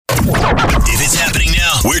If it's happening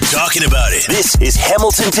now, we're talking about it. This is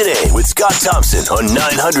Hamilton Today with Scott Thompson on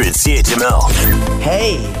 900 CHML.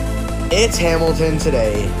 Hey, it's Hamilton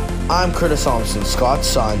Today. I'm Curtis Thompson, Scott's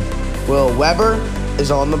son. Will Weber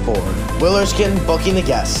is on the board. Willerskin booking the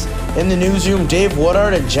guests. In the newsroom, Dave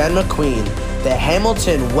Woodard and Jen McQueen. The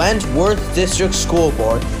Hamilton Wentworth District School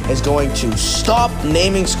Board is going to stop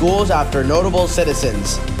naming schools after notable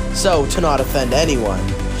citizens. So, to not offend anyone,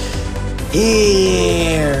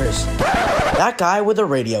 here's that guy with a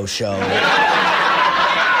radio show.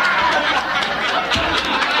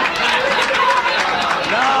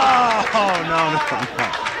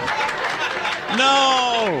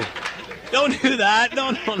 No! Don't do that.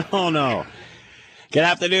 No. Good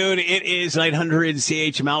afternoon. It is 900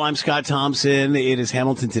 CHML. I'm Scott Thompson. It is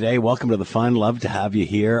Hamilton Today. Welcome to the fun. Love to have you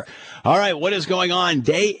here. All right, what is going on?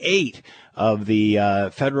 Day 8 of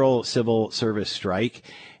the federal civil service strike.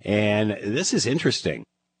 And this is interesting.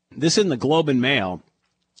 This in the Globe and Mail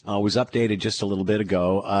was updated just a little bit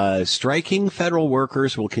ago. Striking federal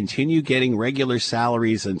workers will continue getting regular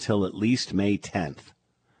salaries until at least May 10th.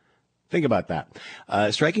 Think about that.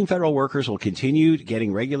 Striking federal workers will continue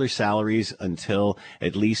getting regular salaries until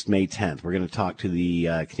at least May 10th. We're going to talk to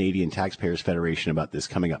the Canadian Taxpayers Federation about this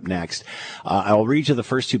coming up next. I'll read you the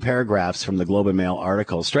first two paragraphs from the Globe and Mail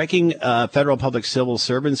article. Striking federal public civil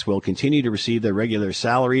servants will continue to receive their regular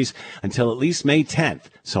salaries until at least May 10th.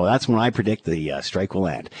 So that's when I predict the strike will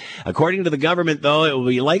end. According to the government, though, it will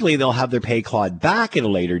be likely they'll have their pay clawed back at a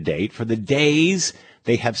later date for the days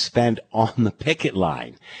they have spent on the picket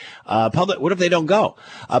line. What if they don't go?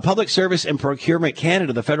 Public Service and Procurement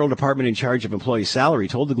Canada, the federal department in charge of employee salary,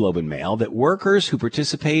 told the Globe and Mail that workers who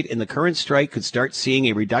participate in the current strike could start seeing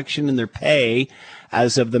a reduction in their pay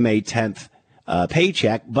as of the May 10th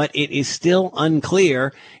paycheck, but it is still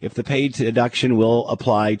unclear if the pay deduction will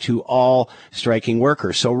apply to all striking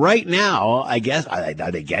workers. So right now, I guess, are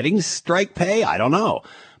they getting strike pay? I don't know.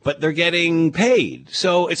 But they're getting paid.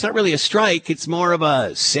 So it's not really a strike. It's more of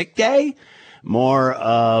a sick day, more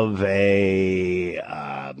of a,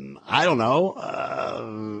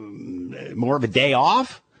 more of a day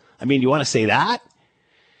off. I mean, you want to say that?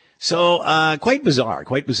 So, quite bizarre.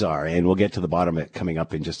 And we'll get to the bottom of it coming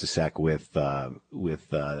up in just a sec with the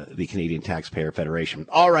Canadian Taxpayer Federation.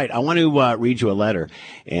 All right. I want to read you a letter,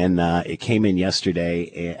 and it came in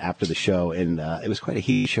yesterday after the show, and it was quite a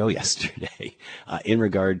heated show yesterday in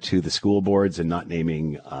regard to the school boards and not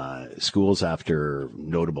naming schools after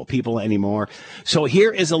notable people anymore. So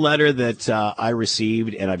here is a letter that I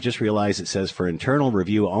received, and I've just realized it says for internal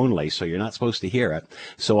review only, so you're not supposed to hear it.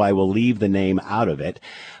 So I will leave the name out of it.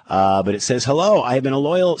 But it says, hello, I have been a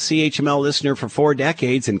loyal CHML listener for 4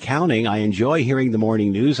 decades and counting. I enjoy hearing the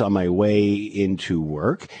morning news on my way into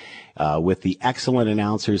work with the excellent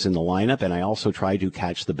announcers in the lineup, and I also try to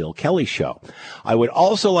catch the Bill Kelly show. I would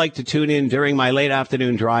also like to tune in during my late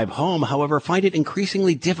afternoon drive home, however, find it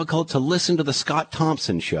increasingly difficult to listen to the Scott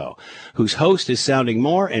Thompson show, whose host is sounding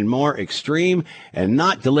more and more extreme and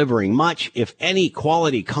not delivering much, if any,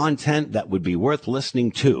 quality content that would be worth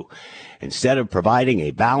listening to. Instead of providing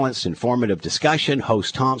a balanced, informative discussion,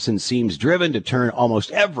 host Thompson seems driven to turn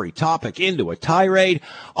almost every topic into a tirade,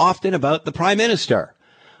 often about the Prime Minister.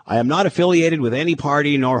 I am not affiliated with any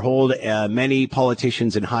party nor hold many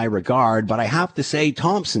politicians in high regard, but I have to say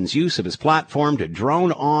Thompson's use of his platform to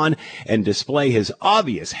drone on and display his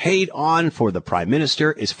obvious hate on for the Prime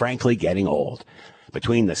Minister is frankly getting old.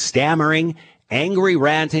 Between the stammering, angry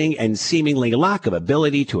ranting, and seemingly lack of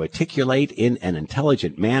ability to articulate in an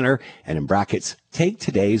intelligent manner, and in brackets, take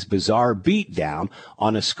today's bizarre beatdown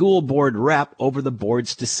on a school board rep over the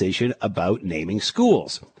board's decision about naming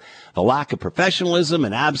schools. The lack of professionalism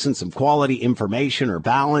and absence of quality information or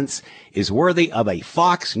balance is worthy of a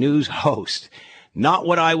Fox News host. Not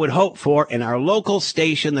what I would hope for in our local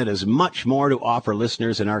station that has much more to offer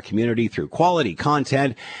listeners in our community through quality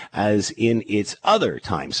content as in its other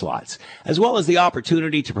time slots, as well as the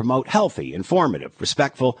opportunity to promote healthy, informative,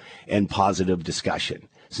 respectful, and positive discussion.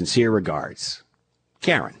 Sincere regards,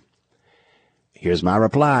 Karen. Here's my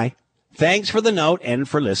reply. Thanks for the note and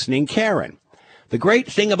for listening, Karen. The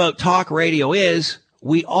great thing about talk radio is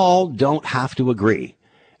we all don't have to agree.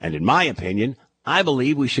 And in my opinion, I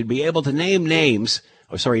believe we should be able to name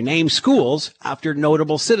schools after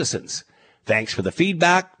notable citizens. Thanks for the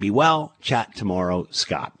feedback. Be well. Chat tomorrow,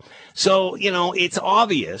 Scott. So, it's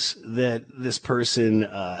obvious that this person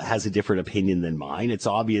has a different opinion than mine. It's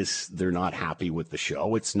obvious they're not happy with the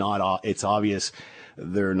show. It's obvious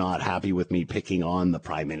they're not happy with me picking on the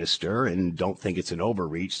Prime Minister and don't think it's an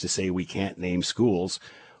overreach to say we can't name schools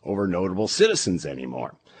over notable citizens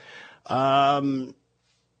anymore.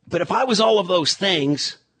 But if I was all of those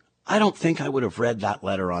things, I don't think I would have read that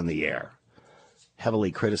letter on the air, heavily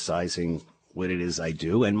criticizing what it is I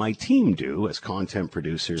do and my team do as content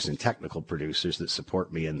producers and technical producers that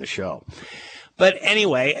support me in the show. But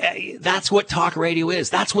anyway, that's what talk radio is.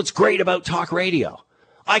 That's what's great about talk radio.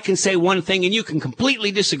 I can say one thing and you can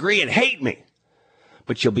completely disagree and hate me.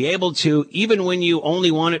 But you'll be able to, even when you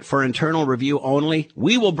only want it for internal review only,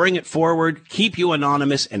 we will bring it forward, keep you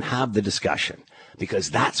anonymous, and have the discussion. Because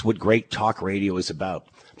that's what great talk radio is about.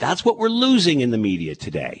 That's what we're losing in the media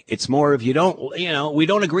today. It's more of we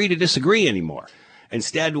don't agree to disagree anymore.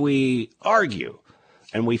 Instead, we argue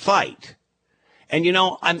and we fight. And,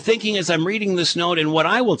 I'm thinking as I'm reading this note, and what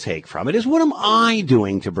I will take from it is, what am I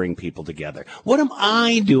doing to bring people together? What am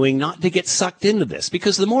I doing not to get sucked into this?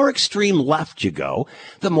 Because the more extreme left you go,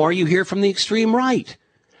 the more you hear from the extreme right.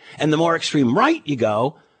 And the more extreme right you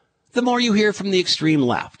go, the more you hear from the extreme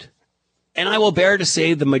left. And I will bear to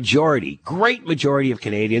say the great majority of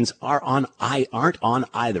Canadians aren't on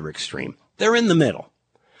either extreme. They're in the middle.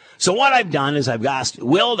 So what I've done is I've asked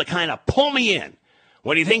Will to kind of pull me in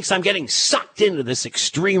when he thinks I'm getting sucked into this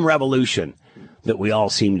extreme revolution that we all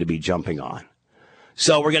seem to be jumping on.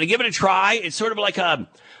 So we're going to give it a try. It's sort of like a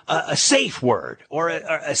safe word or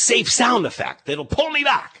a safe sound effect that'll pull me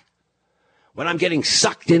back when I'm getting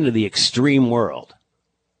sucked into the extreme world.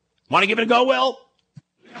 Want to give it a go, Will?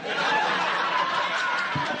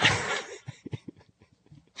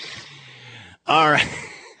 All right.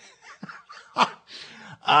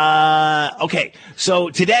 Okay, so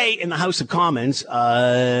today in the House of Commons, the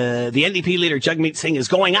NDP leader Jagmeet Singh is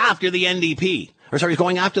going after the he's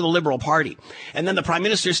going after the Liberal Party. And then the Prime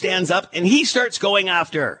Minister stands up and he starts going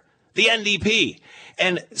after the NDP.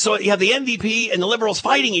 And so you have the NDP and the Liberals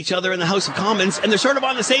fighting each other in the House of Commons, and they're sort of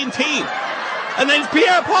on the same team. And then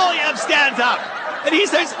Pierre Poilievre stands up and he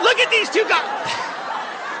says, look at these two guys.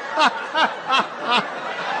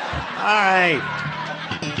 All right.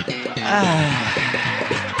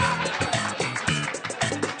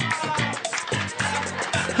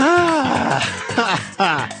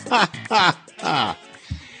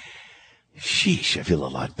 Sheesh, I feel a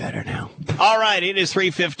lot better now. All right, it is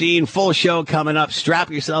 3:15, full show coming up. Strap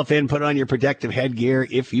yourself in, put on your protective headgear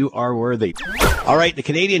if you are worthy. All right, the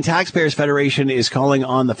Canadian Taxpayers Federation is calling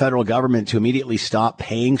on the federal government to immediately stop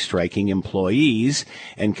paying striking employees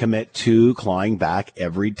and commit to clawing back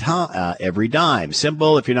every dime.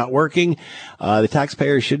 Simple, if you're not working, the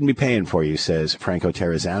taxpayers shouldn't be paying for you, says Franco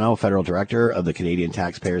Terrazzano, federal director of the Canadian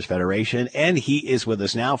Taxpayers Federation, and he is with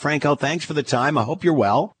us now. Franco, thanks for the time. I hope you're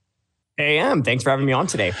well. I am. Thanks for having me on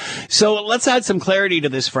today. So let's add some clarity to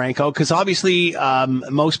this, Franco, because obviously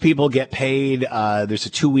most people get paid. There's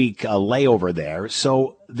a 2-week layover there.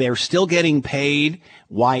 So they're still getting paid.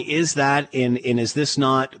 Why is that? And is this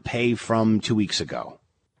not pay from 2 weeks ago?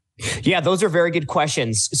 Yeah, those are very good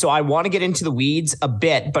questions. So I want to get into the weeds a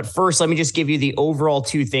bit, but first, let me just give you the overall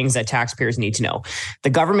 2 things that taxpayers need to know.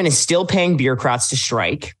 The government is still paying bureaucrats to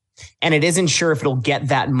strike, and it isn't sure if it'll get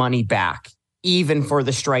that money back, even for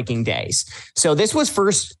the striking days. So this was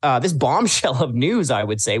first, this bombshell of news, I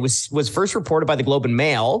would say, was first reported by the Globe and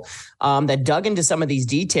Mail that dug into some of these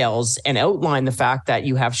details and outlined the fact that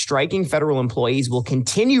you have striking federal employees will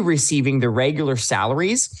continue receiving their regular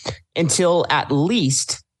salaries until at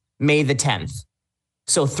least May the 10th.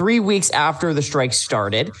 So 3 weeks after the strike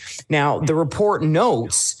started. Now, the report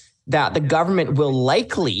notes that the government will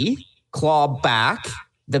likely claw back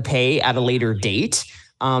the pay at a later date,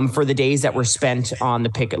 for the days that were spent on the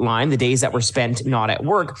picket line, the days that were spent not at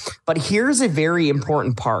work. But here's a very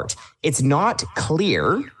important part. It's not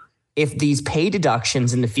clear if these pay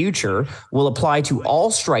deductions in the future will apply to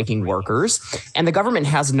all striking workers, and the government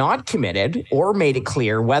has not committed or made it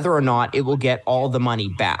clear whether or not it will get all the money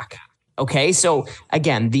back. Okay, so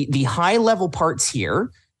again, the high level parts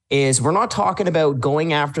here is we're not talking about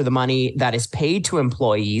going after the money that is paid to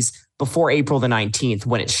employees before April the 19th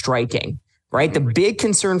when it's striking. Right. The big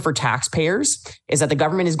concern for taxpayers is that the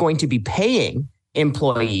government is going to be paying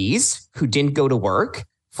employees who didn't go to work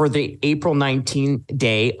for the April 19th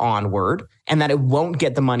day onward, and that it won't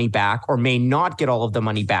get the money back or may not get all of the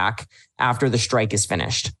money back after the strike is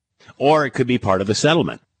finished. Or it could be part of the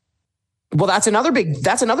settlement. Well, that's another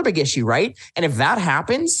big issue, right? And if that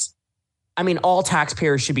happens, I mean, all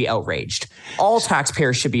taxpayers should be outraged. All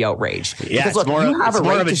taxpayers should be outraged. Yeah, because look, you have a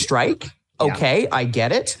right to strike. Okay, yeah. I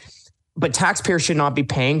get it. But taxpayers should not be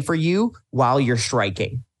paying for you while you're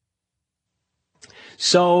striking.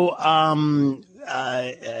 So are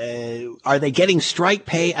they getting strike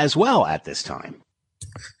pay as well at this time?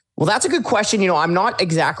 Well, that's a good question. I'm not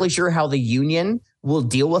exactly sure how the union will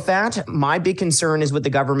deal with that. My big concern is with the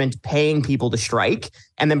government paying people to strike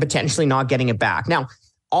and then potentially not getting it back. Now,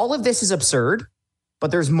 All of this is absurd,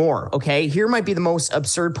 but there's more, okay? Here might be the most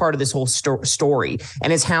absurd part of this whole story,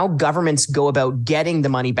 and it's how governments go about getting the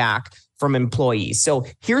money back from employees. So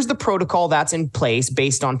here's the protocol that's in place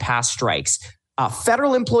based on past strikes.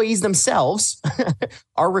 Federal employees themselves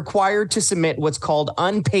are required to submit what's called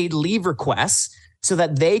unpaid leave requests so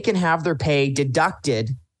that they can have their pay deducted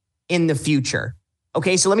in the future.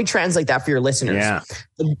 Okay, so let me translate that for your listeners. Yeah.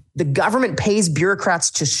 The government pays bureaucrats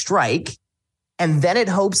to strike, and then it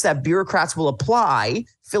hopes that bureaucrats will apply,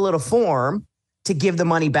 fill out a form to give the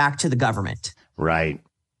money back to the government. Right.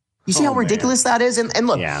 You see how ridiculous that is? And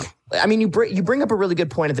look, Yeah. I mean, you bring up a really good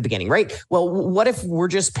point at the beginning, right? Well, what if we're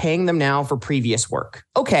just paying them now for previous work?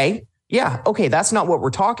 Okay. Yeah. Okay. That's not what we're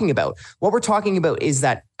talking about. What we're talking about is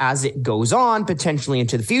that as it goes on, potentially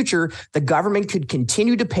into the future, the government could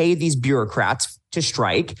continue to pay these bureaucrats to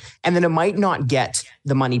strike, and then it might not get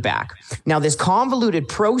the money back. Now, this convoluted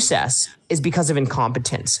process is because of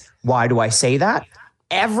incompetence. Why do I say that?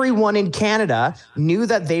 Everyone in Canada knew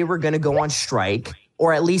that they were going to go on strike,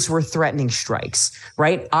 or at least were threatening strikes,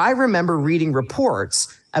 right? I remember reading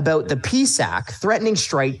reports about the PSAC threatening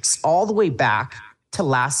strikes all the way back to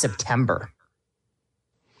last September.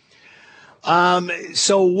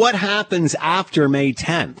 So what happens after May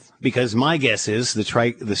 10th? Because my guess is the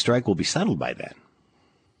strike will be settled by then.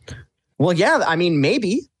 Well, yeah, I mean,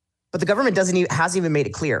 maybe, but the government hasn't even made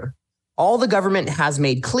it clear. All the government has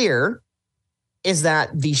made clear is that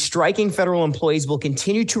the striking federal employees will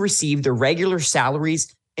continue to receive their regular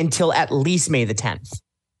salaries until at least May the 10th.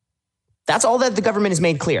 That's all that the government has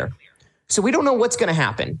made clear. So we don't know what's going to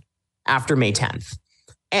happen after May 10th.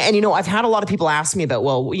 And, you know, I've had a lot of people ask me about,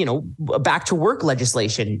 well, you know, back to work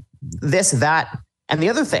legislation, this, that, and the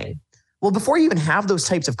other thing. Well, before you even have those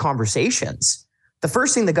types of conversations, the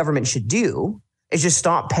first thing the government should do is just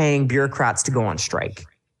stop paying bureaucrats to go on strike.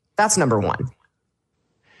 That's number one.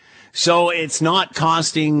 So it's not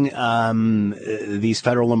costing these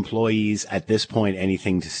federal employees at this point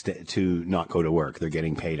anything to not go to work. They're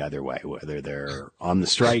getting paid either way, whether they're on the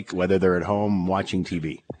strike, whether they're at home watching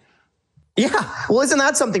TV. Yeah. Well, isn't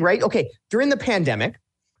that something, right? Okay. During the pandemic,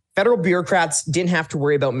 federal bureaucrats didn't have to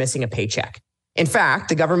worry about missing a paycheck. In fact,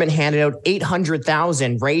 the government handed out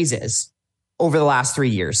 800,000 raises over the last 3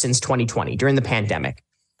 years since 2020 during the pandemic.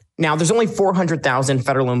 Now, there's only 400,000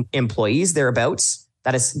 federal employees thereabouts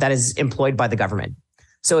that is employed by the government.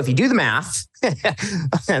 So if you do the math,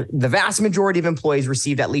 the vast majority of employees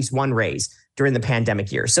received at least one raise during the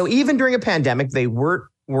pandemic year. So even during a pandemic, they weren't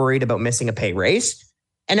worried about missing a pay raise.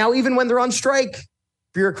 And now even when they're on strike,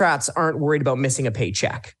 bureaucrats aren't worried about missing a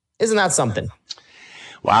paycheck. Isn't that something?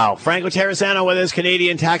 Wow. Franco Terrasano with us,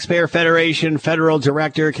 Canadian Taxpayer Federation Federal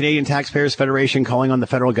Director, Canadian Taxpayers Federation, calling on the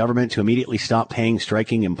federal government to immediately stop paying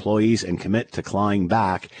striking employees and commit to clawing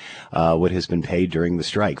back what has been paid during the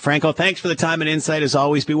strike. Franco, thanks for the time and insight. As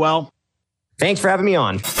always, be well. Thanks for having me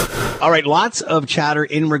on. All right, lots of chatter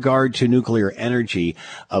in regard to nuclear energy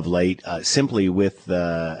of late, simply with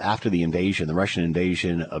after the invasion, the Russian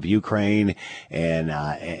invasion of Ukraine, and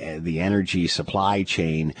the energy supply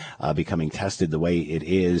chain becoming tested the way it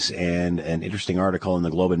is. And an interesting article in the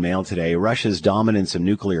Globe and Mail today: Russia's dominance of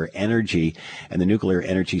nuclear energy and the nuclear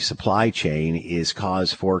energy supply chain is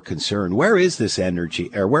cause for concern. Where is this energy,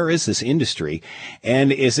 or where is this industry?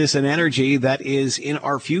 And is this an energy that is in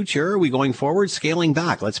our future? Are we going forward, scaling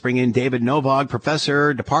back? Let's bring in David Novog,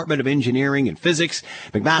 Professor, Department of Engineering and Physics,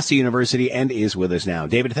 McMaster University, and is with us now.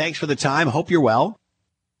 David, thanks for the time. Hope you're well.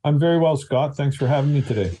 I'm very well, Scott. Thanks for having me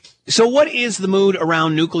today. So what is the mood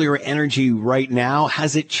around nuclear energy right now?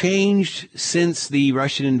 Has it changed since the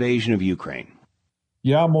Russian invasion of Ukraine?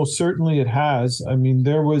 Yeah, most certainly it has. I mean,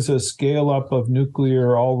 there was a scale up of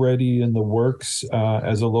nuclear already in the works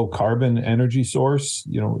as a low carbon energy source,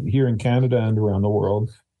 you know, here in Canada and around the world.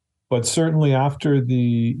 But certainly after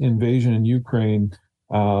the invasion in Ukraine,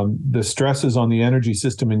 the stresses on the energy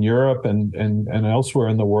system in Europe and elsewhere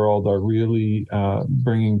in the world are really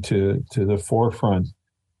bringing to the forefront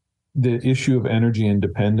the issue of energy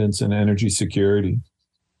independence and energy security.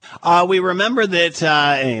 We remember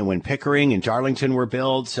that when Pickering and Darlington were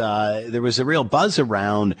built, there was a real buzz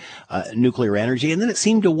around nuclear energy, and then it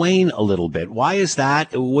seemed to wane a little bit. Why is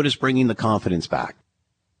that? What is bringing the confidence back?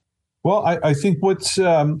 Well, I think what's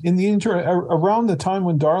in the around the time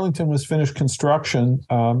when Darlington was finished construction,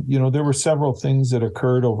 you know, there were several things that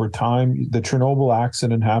occurred over time. The Chernobyl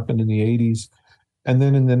accident happened in the 80s. And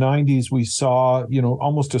then in the 90s, we saw, you know,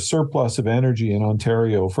 almost a surplus of energy in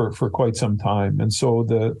Ontario for quite some time. And so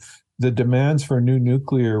the demands for new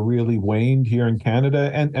nuclear really waned here in Canada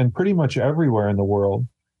and pretty much everywhere in the world.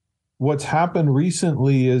 What's happened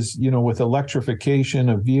recently is, with electrification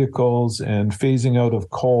of vehicles and phasing out of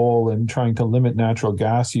coal and trying to limit natural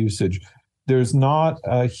gas usage, there's not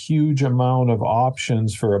a huge amount of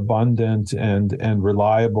options for abundant and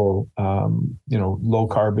reliable, low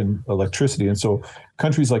carbon electricity. And so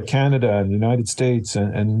countries like Canada and the United States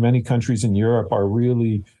and many countries in Europe are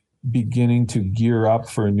really beginning to gear up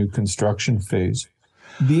for a new construction phase.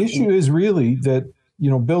 The issue is really that,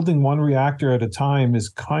 building one reactor at a time is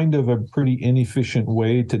kind of a pretty inefficient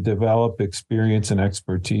way to develop experience and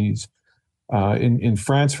expertise. In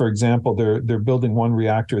France, for example, they're building one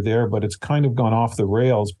reactor there, but it's kind of gone off the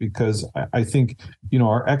rails because I think,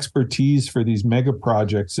 our expertise for these mega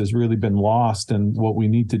projects has really been lost. And what we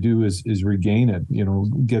need to do is regain it,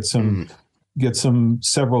 get some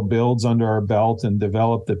several builds under our belt and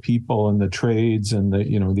develop the people and the trades and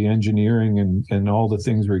the engineering and all the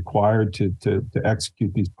things required to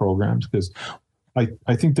execute these programs. Because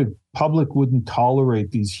I think the public wouldn't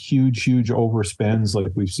tolerate these huge overspends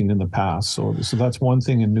like we've seen in the past. So that's one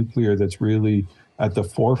thing in nuclear that's really at the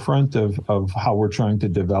forefront of how we're trying to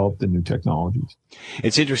develop the new technologies.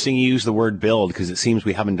 It's interesting you use the word build because it seems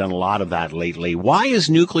we haven't done a lot of that lately. Why is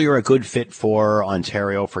nuclear a good fit for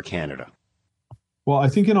Ontario, for Canada? Well, I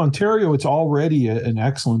think in Ontario, it's already an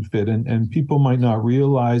excellent fit, and people might not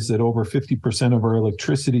realize that over 50% of our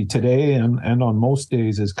electricity today and on most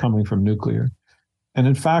days is coming from nuclear. And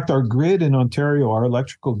in fact, our grid in Ontario, our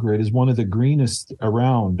electrical grid, is one of the greenest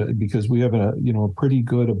around because we have a pretty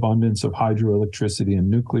good abundance of hydroelectricity and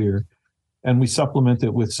nuclear. And we supplement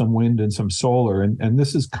it with some wind and some solar. And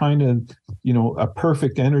this is kind of, a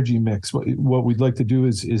perfect energy mix. What we'd like to do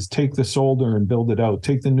is take the solar and build it out,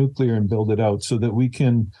 take the nuclear and build it out so that we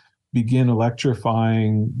can begin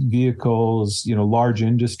electrifying vehicles, large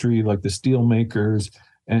industry like the steel makers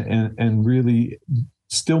and really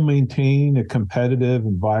still maintain a competitive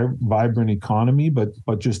and vibrant economy, but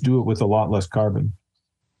just do it with a lot less carbon.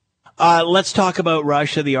 Let's talk about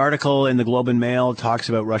Russia. The article in the Globe and Mail talks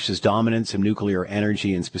about Russia's dominance in nuclear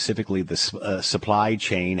energy and specifically the supply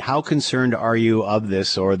chain. How concerned are you of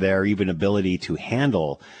this or their even ability to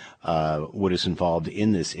handle what is involved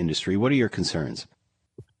in this industry? What are your concerns?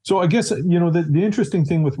 So I guess, the interesting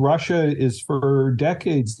thing with Russia is for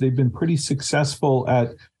decades, they've been pretty successful at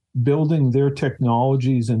building their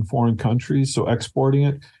technologies in foreign countries, so exporting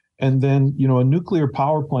it. And then, a nuclear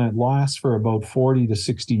power plant lasts for about 40 to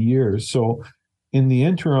 60 years. So in the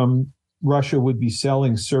interim, Russia would be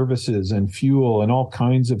selling services and fuel and all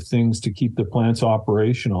kinds of things to keep the plants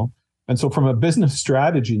operational. And so from a business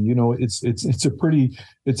strategy, it's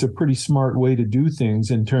a pretty smart way to do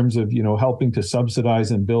things in terms of, helping to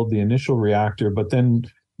subsidize and build the initial reactor, but then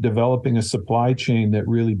developing a supply chain that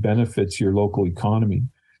really benefits your local economy.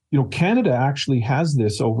 Canada actually has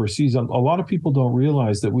this overseas. A lot of people don't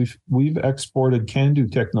realize that we've exported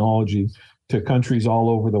CANDU technology to countries all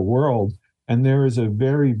over the world. And there is a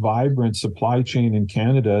very vibrant supply chain in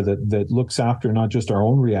Canada that looks after not just our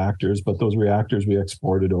own reactors, but those reactors we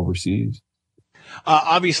exported overseas.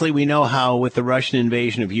 Obviously, we know how with the Russian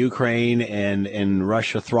invasion of Ukraine and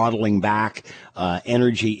Russia throttling back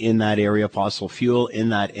energy in that area, fossil fuel in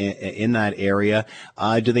that area,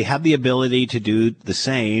 do they have the ability to do the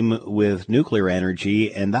same with nuclear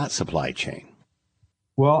energy and that supply chain?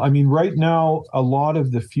 Well, I mean, right now, a lot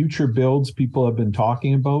of the future builds people have been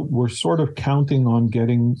talking about, we're sort of counting on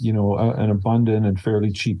getting, an abundant and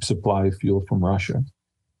fairly cheap supply of fuel from Russia.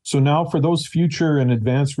 So now for those future and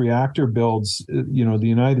advanced reactor builds, the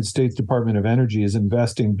United States Department of Energy is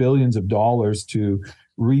investing billions of dollars to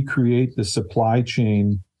recreate the supply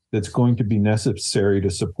chain that's going to be necessary to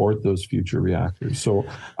support those future reactors. So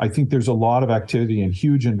I think there's a lot of activity and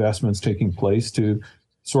huge investments taking place to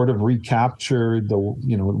sort of recapture the,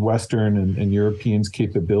 Western and Europeans'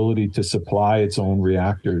 capability to supply its own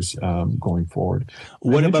reactors going forward.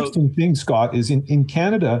 An interesting thing, Scott, is in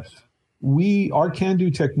Canada, our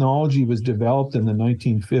CANDU technology was developed in the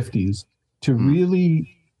 1950s to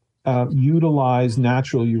really utilize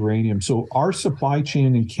natural uranium. So our supply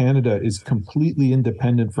chain in Canada is completely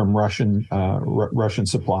independent from Russian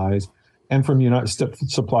supplies and from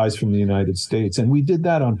supplies from the United States. And we did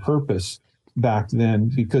that on purpose back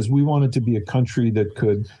then because we wanted to be a country that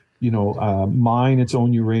could mine its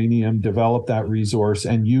own uranium, develop that resource,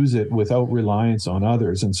 and use it without reliance on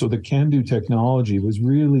others. And so the CANDU technology was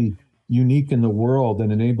really unique in the world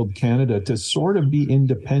and enabled Canada to sort of be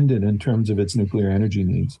independent in terms of its nuclear energy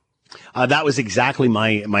needs. That was exactly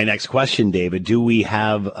my next question, David. Do we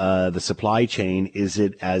have the supply chain? Is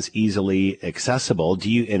it as easily accessible?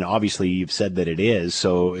 And obviously you've said that it is,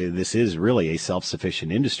 so this is really a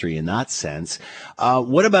self-sufficient industry in that sense.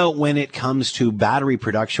 What about when it comes to battery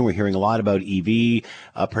production? We're hearing a lot about EV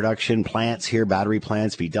production plants here, battery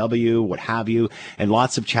plants, VW, what have you, and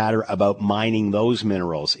lots of chatter about mining those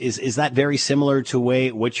minerals. Is that very similar to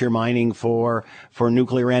what you're mining for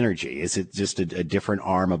nuclear energy? Is it just a different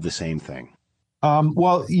arm of the same thing?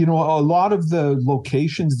 Well, a lot of the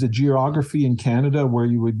locations, the geography in Canada where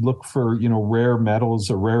you would look for, rare metals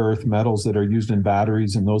or rare earth metals that are used in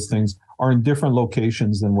batteries and those things are in different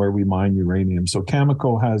locations than where we mine uranium. So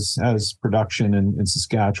Cameco has production in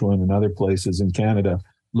Saskatchewan and other places in Canada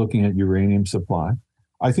looking at uranium supply.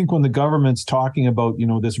 I think when the government's talking about,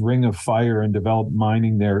 this ring of fire and develop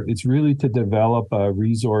mining there, it's really to develop a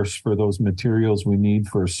resource for those materials we need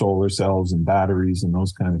for solar cells and batteries and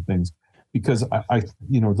those kind of things. Because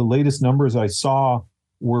the latest numbers I saw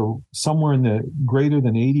were somewhere in the greater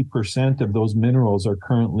than 80% of those minerals are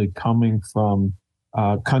currently coming from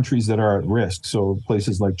countries that are at risk. So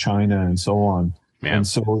places like China and so on. Man. And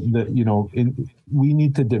so we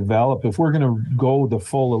need to develop, if we're going to go the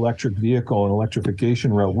full electric vehicle and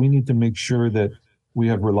electrification route, we need to make sure that we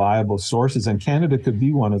have reliable sources, and Canada could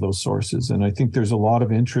be one of those sources. And I think there's a lot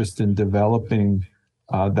of interest in developing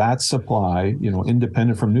that supply,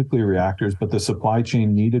 independent from nuclear reactors, but the supply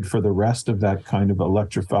chain needed for the rest of that kind of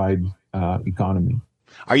electrified economy.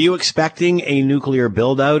 Are you expecting a nuclear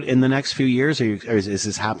build out in the next few years, or is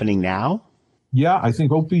this happening now? Yeah, I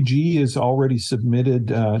think OPG has already submitted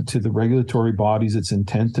to the regulatory bodies its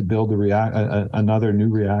intent to build another new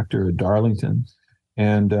reactor at Darlington.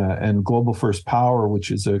 And Global First Power, which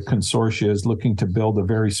is a consortia, is looking to build a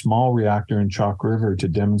very small reactor in Chalk River to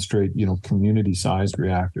demonstrate, community-sized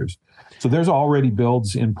reactors. So there's already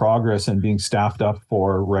builds in progress and being staffed up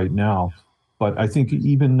for right now. But I think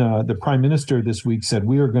even the Prime Minister this week said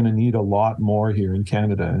we are going to need a lot more here in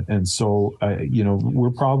Canada. And so,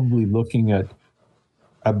 we're probably looking at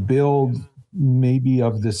a build maybe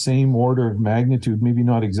of the same order of magnitude, maybe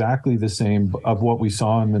not exactly the same, of what we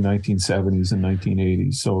saw in the 1970s and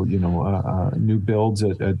 1980s. So, new builds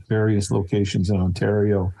at various locations in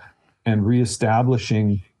Ontario and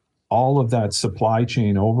reestablishing all of that supply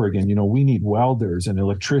chain over again. We need welders and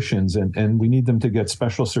electricians and we need them to get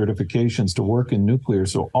special certifications to work in nuclear.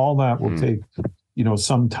 So all that will take,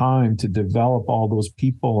 some time to develop all those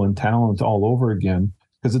people and talent all over again,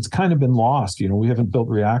 because it's kind of been lost. We haven't built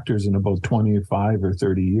reactors in about 25 or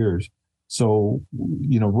 30 years. So,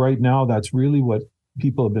 right now, that's really what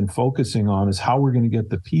people have been focusing on, is how we're going to get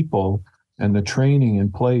the people and the training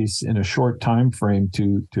in place in a short time frame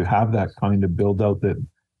to have that kind of build out that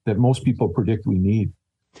most people predict we need.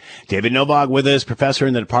 David Novak with us, professor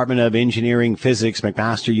in the Department of Engineering Physics,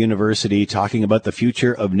 McMaster University, talking about the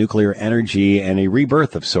future of nuclear energy and a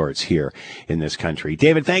rebirth of sorts here in this country.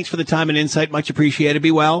 David, thanks for the time and insight. Much appreciated.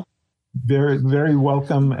 Be well. Very, very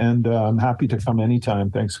welcome, and I'm happy to come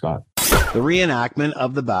anytime. Thanks, Scott. The reenactment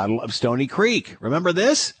of the Battle of Stony Creek. Remember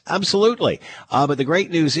this? Absolutely. But the great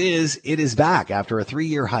news is it is back. After a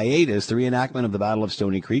 3-year hiatus, the reenactment of the Battle of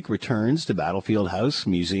Stony Creek returns to Battlefield House,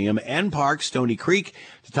 Museum, and Park, Stony Creek.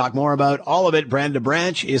 To talk more about all of it, Brenda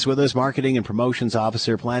Branch is with us, Marketing and Promotions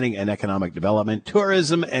Officer, Planning and Economic Development,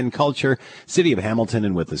 Tourism and Culture, City of Hamilton,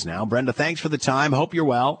 and with us now. Brenda, thanks for the time. Hope you're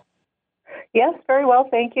well. Yes, very well.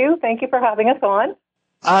 Thank you. Thank you for having us on.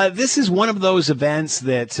 This is one of those events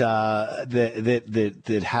that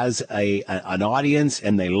has an audience,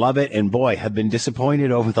 and they love it. And boy, have been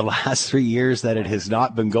disappointed over the last 3 years that it has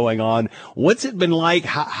not been going on. What's it been like?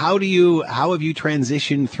 How have you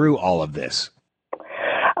transitioned through all of this?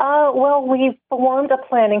 Well, we formed a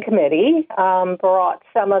planning committee, brought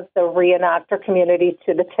some of the reenactor community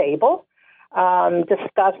to the table,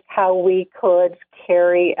 discussed how we could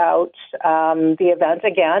carry out the event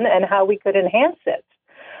again and how we could enhance it.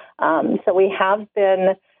 So we have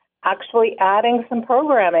been actually adding some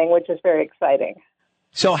programming, which is very exciting.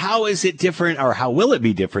 So how is it different, or how will it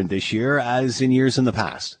be different this year as in years in the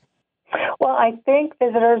past? Well, I think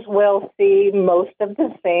visitors will see most of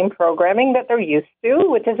the same programming that they're used to,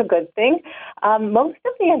 which is a good thing. Most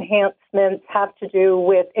of the enhancements have to do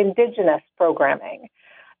with Indigenous programming.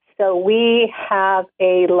 So we have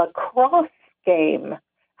a lacrosse game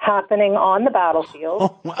happening on the battlefield.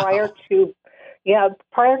 Oh, wow.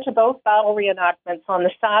 prior to both battle reenactments on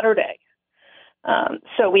the Saturday.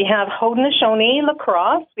 So we have Haudenosaunee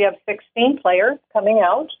lacrosse. We have 16 players coming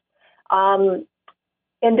out.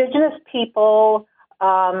 Indigenous people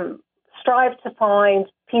strive to find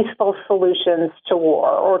peaceful solutions to war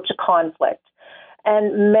or to conflict.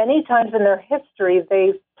 And many times in their history,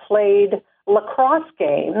 they've played lacrosse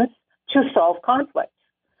games to solve conflict.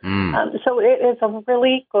 So it is a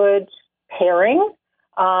really good pairing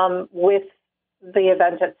with the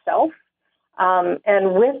event itself.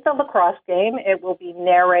 And with the lacrosse game, it will be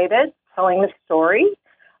narrated, telling the story.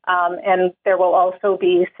 And there will also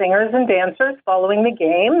be singers and dancers following the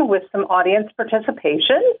game with some audience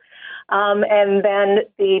participation. And then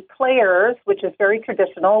the players, which is very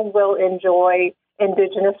traditional, will enjoy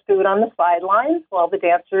Indigenous food on the sidelines while the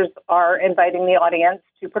dancers are inviting the audience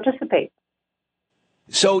to participate.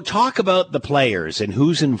 So talk about the players and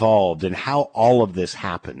who's involved and how all of this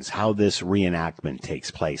happens, how this reenactment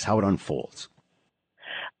takes place, how it unfolds.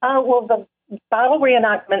 Well, the battle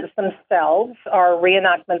reenactments themselves are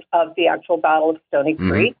reenactments of the actual Battle of Stony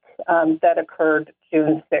Creek that occurred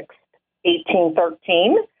June 6th,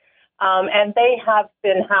 1813. And they have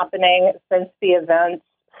been happening since the event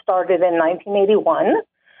started in 1981.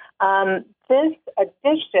 This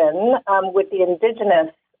edition with the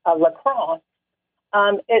Indigenous lacrosse,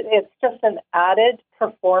 it's just an added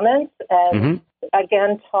performance and,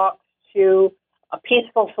 again, talks to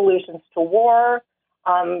peaceful solutions to war.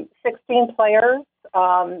 16 players.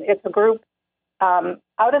 It's a group out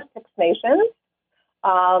of 6 nations.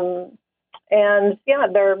 And, yeah,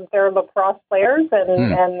 they're lacrosse players,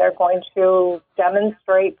 and they're going to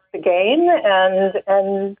demonstrate the game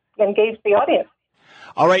and engage the audience.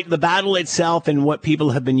 All right, the battle itself and what people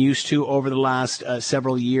have been used to over the last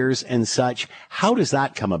several years and such. How does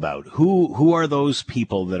that come about? Who are those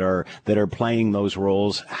people that are playing those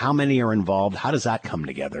roles? How many are involved? How does that come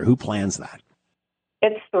together? Who plans that?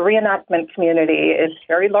 It's the reenactment community. It's a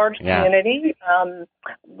very large community.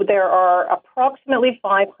 There are approximately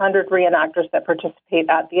 500 reenactors that participate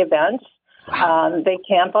at the event. Wow. They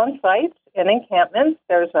camp on site in encampments.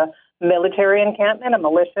 There's a military encampment, a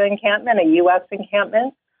militia encampment, a U.S.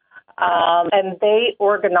 encampment, and they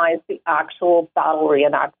organize the actual battle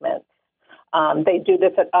reenactments. They do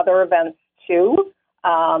this at other events too,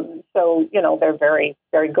 so they're very,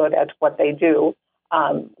 very good at what they do.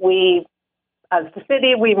 As the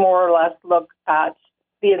city, we more or less look at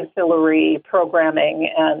the ancillary programming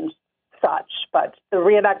and such, but the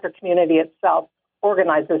reenactor community itself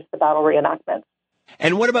organizes the battle reenactments.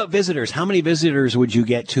 And what about visitors? How many visitors would you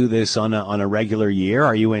get to this on a regular year?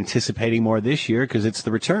 Are you anticipating more this year because it's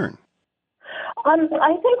the return?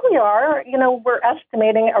 I think we are. We're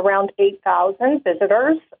estimating around 8,000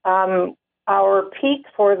 visitors. Our peak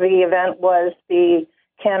for the event was the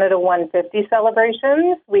Canada 150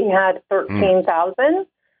 celebrations. We had 13,000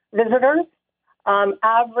 visitors.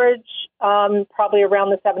 Average probably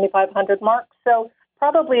around the 7,500 mark. So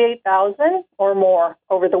probably 8,000 or more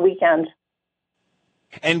over the weekend.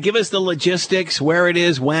 And give us the logistics, where it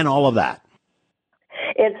is, when, all of that.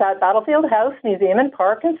 It's at Battlefield House, Museum and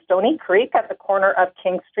Park in Stony Creek at the corner of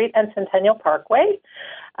King Street and Centennial Parkway.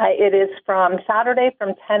 It is from Saturday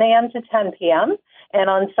from 10 a.m. to 10 p.m. and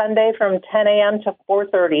on Sunday from 10 a.m. to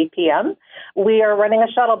 4:30 p.m. We are running a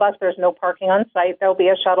shuttle bus. There's no parking on site. There'll be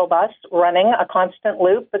a shuttle bus running a constant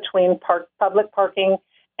loop between public parking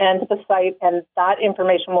and the site, and that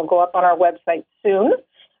information will go up on our website soon.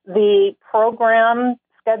 The program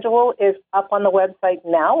schedule is up on the website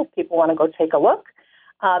now if people want to go take a look.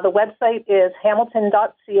 The website is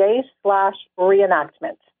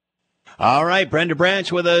hamilton.ca/reenactment. All right, Brenda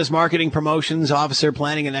Branch with us, Marketing Promotions Officer,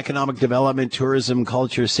 Planning and Economic Development, Tourism,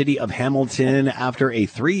 Culture, City of Hamilton. After a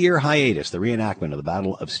 3-year hiatus, the reenactment of the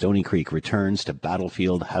Battle of Stony Creek returns to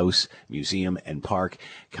Battlefield House, Museum and Park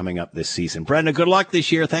coming up this season. Brenda, good luck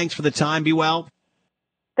this year. Thanks for the time. Be well.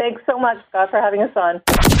 Thanks so much, Scott, for having us on.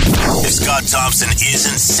 If Scott Thompson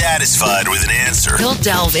isn't satisfied with an answer, he'll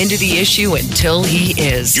delve into the issue until he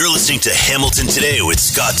is. You're listening to Hamilton Today with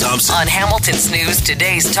Scott Thompson on Hamilton's News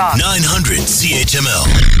Today's Talk 900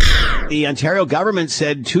 CHML. The Ontario government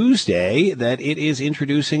said Tuesday that it is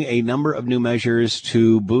introducing a number of new measures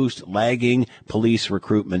to boost lagging police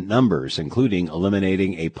recruitment numbers, including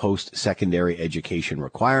eliminating a post-secondary education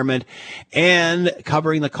requirement and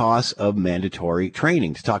covering the costs of mandatory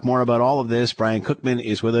training. To talk more about all of this, Brian Cookman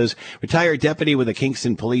is with us, retired deputy with the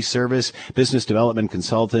Kingston Police Service, business development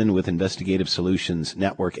consultant with Investigative Solutions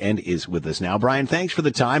Network, and is with us now. Brian, thanks for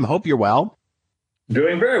the time. Hope you're well.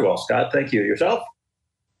 Doing very well, Scott. Thank you. Yourself?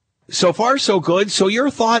 So far, so good. So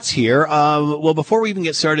your thoughts here. Well, before we even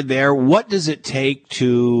get started there, what does it take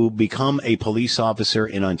to become a police officer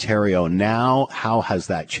in Ontario now? How has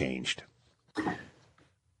that changed?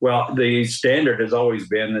 Well, the standard has always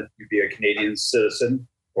been that you be a Canadian citizen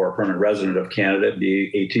or a permanent resident of Canada, be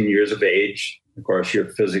 18 years of age. Of course, your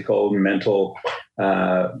physical, mental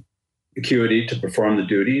acuity to perform the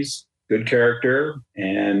duties, good character.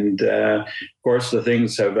 And of course, the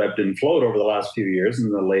things have ebbed and flowed over the last few years.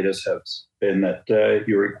 And the latest has been that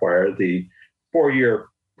you require the 4-year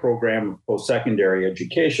program of post-secondary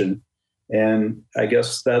education. And I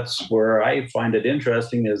guess that's where I find it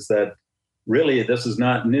interesting, is that really this is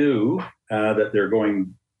not new, that they're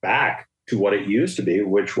going back to what it used to be,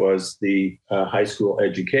 which was the high school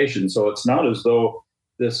education. So it's not as though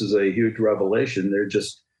this is a huge revelation. They're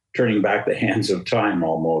just turning back the hands of time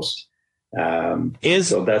almost.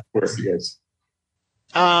 So that's where it is.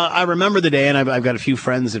 I remember the day, and I've got a few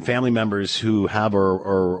friends and family members who have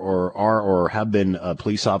or have been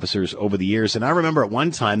police officers over the years. And I remember at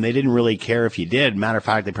one time they didn't really care if you did. Matter of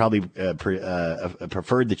fact, they probably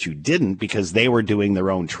preferred that you didn't, because they were doing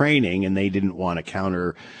their own training and they didn't want to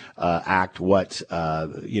counteract what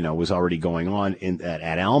was already going on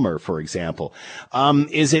at Elmer, for example.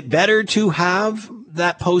 Is it better to have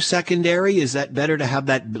that post-secondary? Is that better to have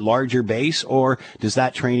that larger base, or does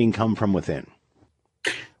that training come from within?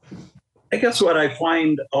 I guess what I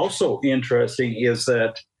find also interesting is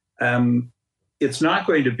that it's not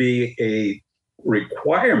going to be a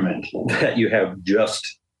requirement that you have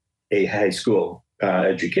just a high school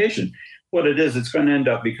education. What it is, it's going to end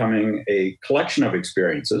up becoming a collection of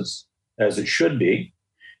experiences, as it should be.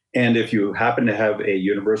 And if you happen to have a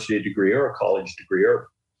university degree or a college degree or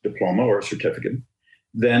diploma or certificate,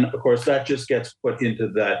 then, of course, that just gets put into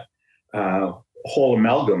that whole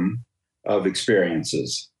amalgam of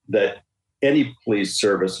experiences that any police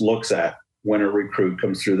service looks at when a recruit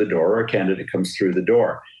comes through the door or a candidate comes through the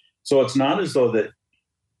door. So it's not as though that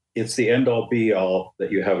it's the end-all be-all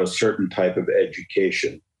that you have a certain type of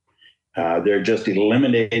education. They're just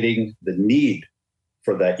eliminating the need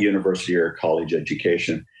for that university or college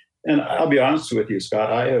education. And I'll be honest with you,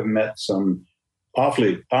 Scott, I have met some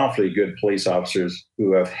awfully good police officers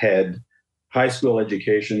who have had high school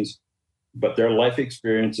educations, but their life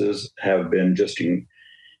experiences have been just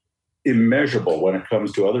immeasurable when it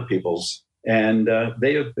comes to other people's, and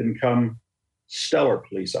they have become stellar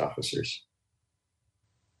police officers.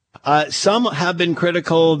 Some have been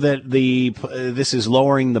critical that this is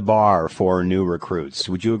lowering the bar for new recruits.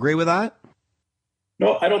 Would you agree with that?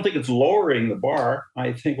 No, I don't think it's lowering the bar.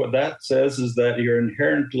 I think what that says is that you're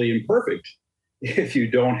inherently imperfect if you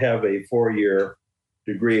don't have a 4-year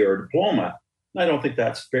degree or diploma. I don't think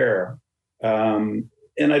that's fair.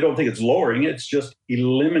 And I don't think it's lowering, it's just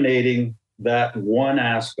eliminating that one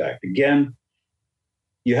aspect. Again,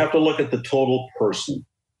 you have to look at the total person.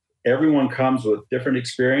 Everyone comes with different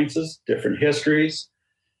experiences, different histories.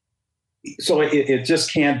 So it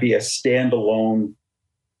just can't be a standalone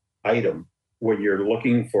item when you're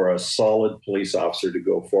looking for a solid police officer to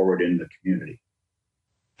go forward in the community.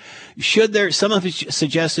 Some have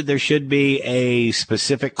suggested there should be a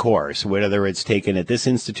specific course, whether it's taken at this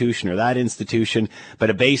institution or that institution, but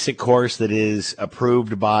a basic course that is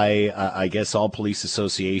approved by, I guess, all police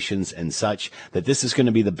associations and such, that this is going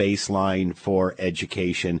to be the baseline for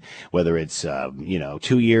education, whether it's,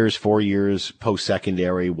 2 years, 4 years,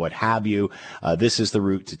 post-secondary, what have you. This is the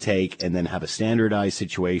route to take, and then have a standardized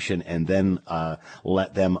situation and then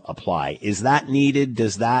let them apply. Is that needed?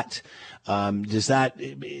 Does that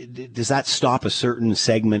stop a certain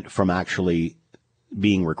segment from actually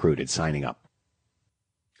being recruited, signing up?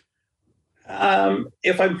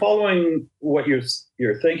 If I'm following what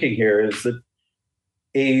you're thinking here, is that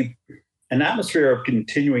an atmosphere of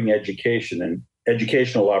continuing education and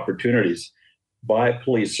educational opportunities by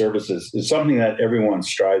police services is something that everyone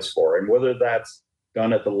strives for. And whether that's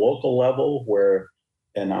done at the local level, where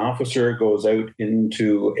an officer goes out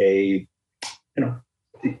into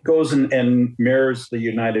goes and mirrors the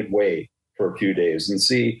United Way for a few days and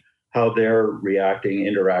see how they're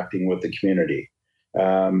interacting with the community.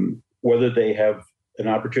 Whether they have an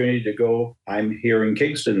opportunity to go, I'm here in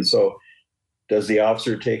Kingston, so does the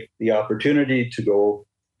officer take the opportunity to go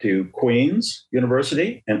to Queen's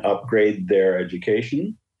University and upgrade their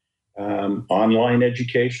education, online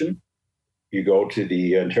education? You go to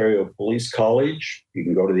the Ontario Police College, you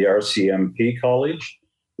can go to the RCMP College.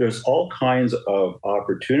 There's all kinds of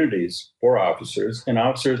opportunities for officers, and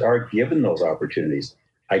officers are given those opportunities.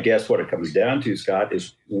 I guess what it comes down to, Scott,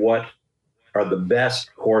 is what are the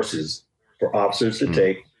best courses for officers to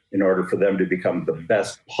take in order for them to become the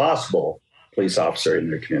best possible police officer in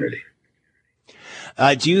their community.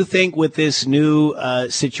 Do you think with this new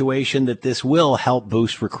situation that this will help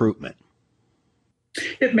boost recruitment?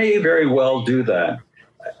 It may very well do that.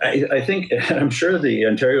 I think, I'm sure the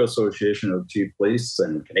Ontario Association of Chief Police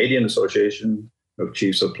and Canadian Association of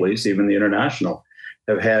Chiefs of Police, even the international,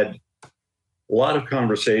 have had a lot of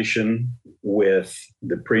conversation with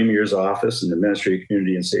the Premier's office and the Ministry of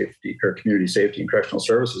Community Safety and Correctional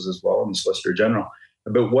Services as well, and the Solicitor General,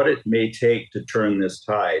 about what it may take to turn this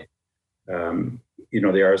tide. The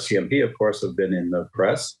RCMP, of course, have been in the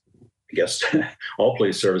press. I guess all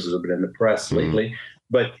police services have been in the press lately,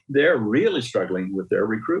 but they're really struggling with their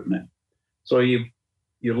recruitment. So you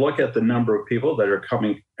look at the number of people that are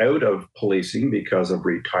coming out of policing because of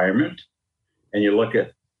retirement, and you look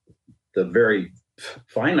at the very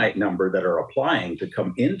finite number that are applying to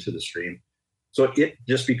come into the stream. So it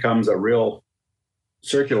just becomes a real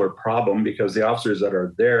circular problem, because the officers that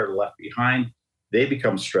are there left behind, they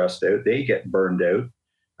become stressed out, they get burned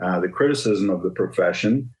out, the criticism of the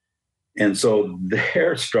profession. And so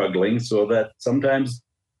they're struggling, so that sometimes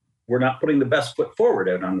we're not putting the best foot forward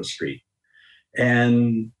out on the street.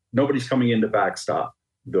 And nobody's coming in to backstop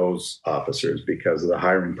those officers because of the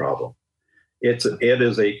hiring problem. It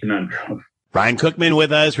is a conundrum. Brian Cookman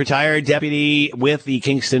with us, retired deputy with the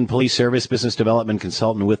Kingston Police Service, business development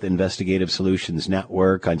consultant with Investigative Solutions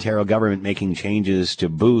Network. Ontario government making changes to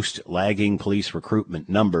boost lagging police recruitment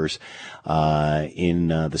numbers in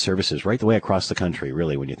the services right the way across the country,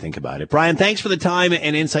 really, when you think about it. Brian, thanks for the time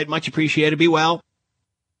and insight. Much appreciated. Be well.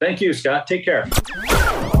 Thank you, Scott. Take care.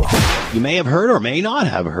 You may have heard or may not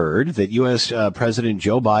have heard that U.S. President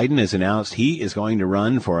Joe Biden has announced he is going to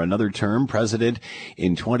run for another term president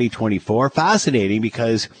in 2024. Fascinating,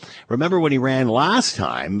 because remember when he ran last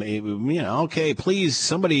time, okay, please,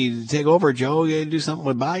 somebody take over, Joe, do something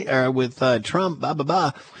with Trump, blah, blah,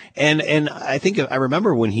 blah. And I think I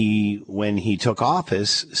remember when he took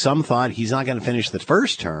office, some thought he's not going to finish the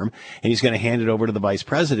first term and he's going to hand it over to the vice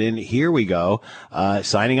president. Here we go,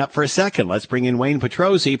 signing up for a second. Let's bring in Wayne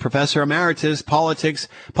Petrosi, Professor Emeritus, Politics,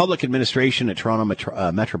 Public Administration at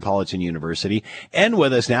Toronto Metropolitan University. And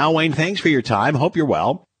with us now, Wayne, thanks for your time. Hope you're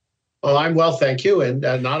well. Well, I'm well, thank you, and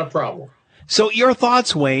not a problem. So your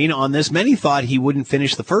thoughts, Wayne, on this? Many thought he wouldn't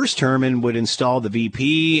finish the first term and would install the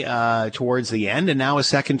VP towards the end, and now a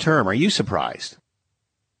second term. Are you surprised?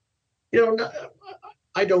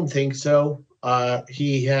 I don't think so.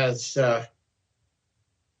 He has,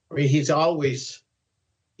 he's always,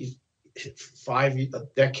 a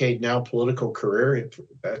decade now political career.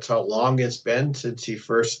 That's how long it's been since he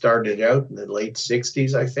first started out in the late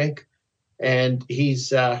 60s, I think. And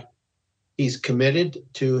he's committed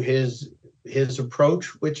to his approach,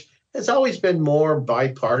 which has always been more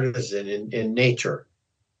bipartisan in nature.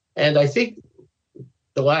 And I think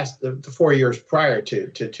the 4 years prior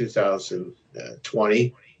to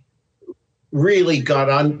 2020 really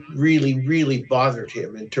really bothered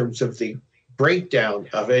him in terms of the breakdown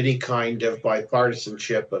of any kind of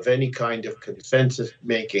bipartisanship, of any kind of consensus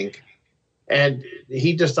making. And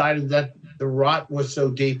he decided that the rot was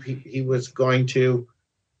so deep, he was going to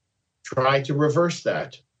try to reverse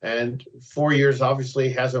that. And 4 years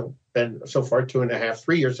obviously hasn't been, so far 2.5,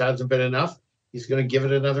 3 years hasn't been enough. He's going to give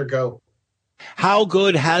it another go. How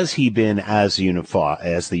good has he been as the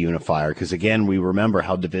unifier? Because again, we remember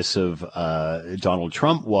how divisive Donald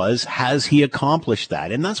Trump was. Has he accomplished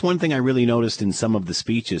that? And that's one thing I really noticed in some of the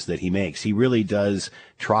speeches that he makes. He really does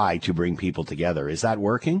try to bring people together. Is that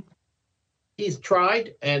working? He's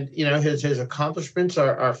tried, and his accomplishments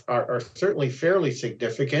are certainly fairly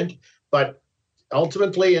significant. But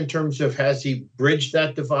ultimately, in terms of has he bridged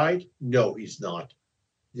that divide? No, he's not.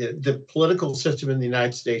 The political system in the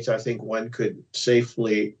United States, I think one could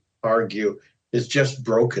safely argue, is just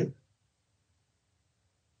broken.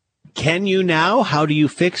 Can you now? How do you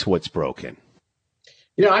fix what's broken?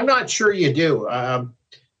 I'm not sure you do.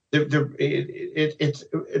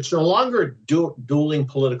 It's no longer dueling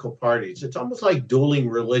political parties. It's almost like dueling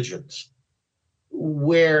religions,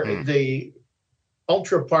 where the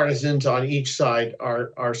ultra partisans on each side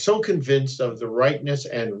are so convinced of the rightness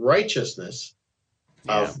and righteousness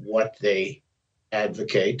of what they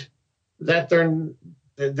advocate that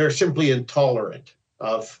they're simply intolerant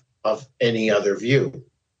of any other view.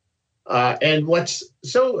 And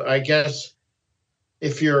I guess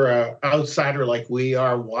if you're an outsider like we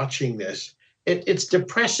are watching this, it's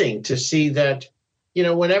depressing to see that,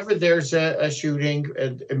 whenever there's a shooting,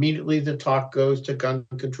 immediately the talk goes to gun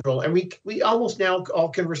control. And we almost now all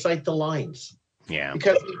can recite the lines. Yeah.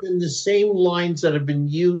 Because they've been the same lines that have been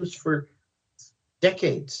used for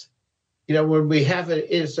decades. When we have an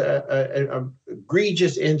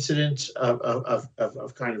egregious incidents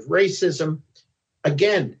of kind of racism,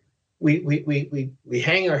 again, we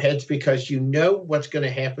hang our heads because what's going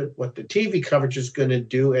to happen, what the TV coverage is going to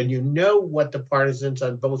do, and what the partisans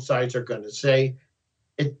on both sides are going to say.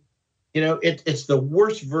 It's the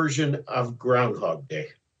worst version of Groundhog Day.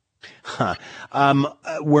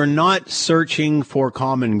 We're not searching for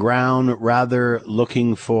common ground, rather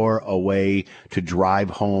looking for a way to drive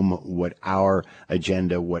home what our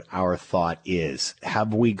agenda, what our thought is.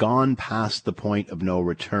 Have we gone past the point of no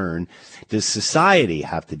return? Does society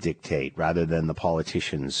have to dictate rather than the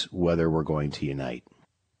politicians whether we're going to unite?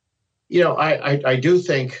 I do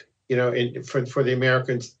think, for the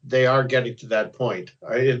Americans, they are getting to that point.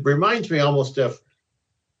 It reminds me almost of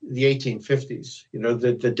the 1850s,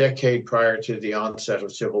 the decade prior to the onset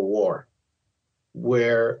of civil war,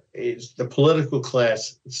 where the political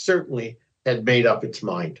class certainly had made up its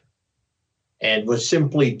mind and was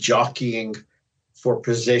simply jockeying for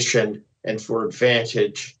position and for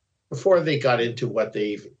advantage before they got into what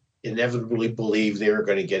they inevitably believed they were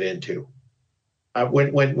going to get into.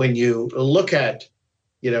 When you look at,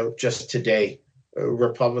 just today,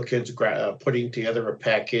 Republicans putting together a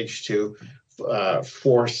package to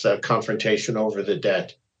force a confrontation over the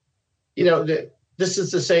debt. This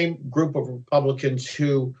is the same group of Republicans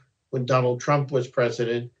who, when Donald Trump was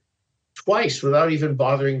president, twice, without even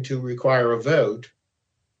bothering to require a vote,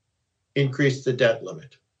 increased the debt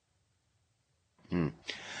limit. The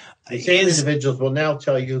same individuals will now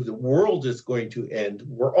tell you the world is going to end.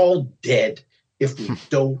 We're all dead if we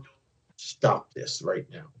don't stop this right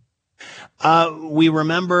now. We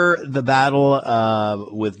remember the battle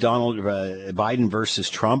with Donald Biden versus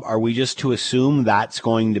Trump. Are we just to assume that's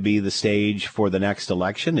going to be the stage for the next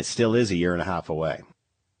election? It still is a year and a half away.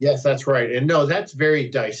 Yes, that's right. And no, that's very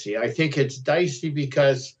dicey. I think it's dicey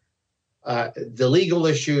because the legal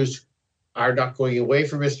issues are not going away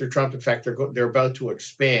from Mr. Trump. In fact, they're about to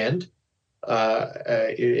expand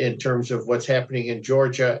in terms of what's happening in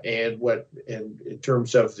Georgia and in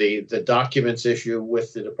terms of the documents issue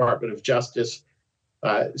with the Department of Justice.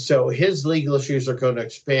 So his legal issues are going to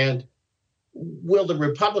expand. Will the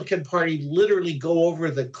Republican Party literally go over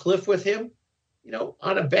the cliff with him?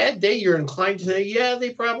 On a bad day, you're inclined to say, yeah,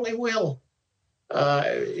 they probably will.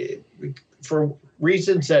 For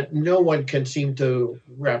reasons that no one can seem to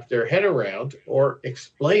wrap their head around or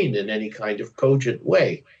explain in any kind of cogent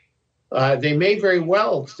way. They may very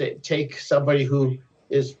well take somebody who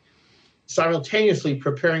is simultaneously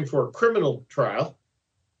preparing for a criminal trial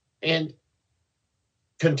and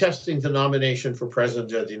contesting the nomination for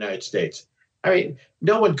president of the United States. I mean,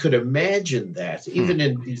 no one could imagine that, even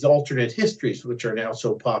in these alternate histories, which are now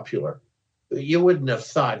so popular. You wouldn't have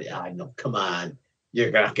thought, no, come on,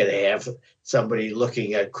 you're not going to have somebody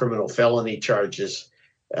looking at criminal felony charges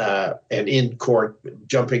and in court,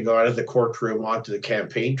 jumping out of the courtroom onto the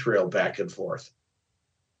campaign trail back and forth.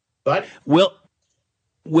 But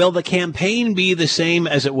will the campaign be the same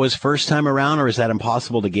as it was first time around, or is that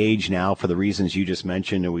impossible to gauge now for the reasons you just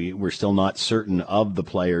mentioned? And we're still not certain of the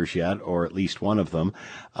players yet, or at least one of them.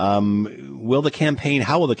 How will the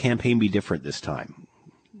campaign be different this time?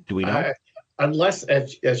 Do we know? Unless,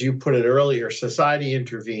 as you put it earlier, society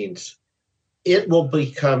intervenes, it will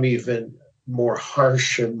become even more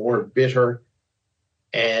harsh and more bitter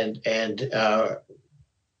and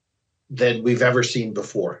than we've ever seen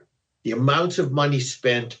before. The amounts of money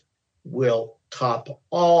spent will top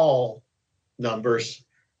all numbers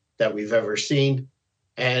that we've ever seen.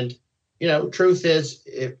 And, truth is,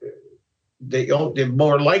 the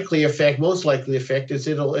most likely effect is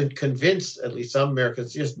it'll convince at least some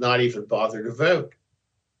Americans just not even bother to vote.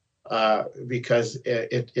 Because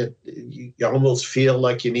you almost feel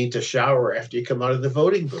like you need to shower after you come out of the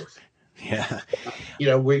voting booth. Yeah.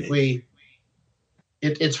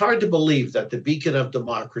 It's hard to believe that the beacon of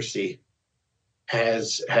democracy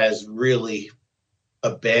has really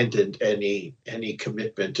abandoned any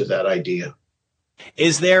commitment to that idea.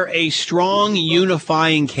 Is there a strong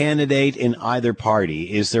unifying candidate in either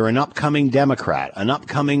party? Is there an upcoming Democrat, an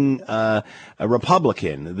upcoming a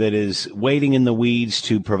Republican that is waiting in the weeds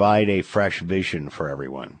to provide a fresh vision for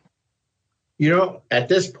everyone? At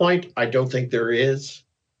this point, I don't think there is.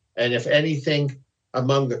 And if anything,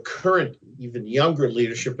 among the current, even younger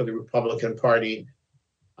leadership of the Republican Party,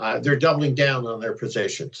 they're doubling down on their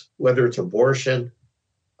positions, whether it's abortion,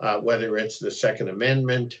 whether it's the Second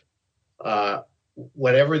Amendment,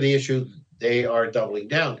 whatever the issue, they are doubling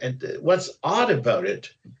down. And what's odd about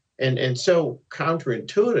it, and so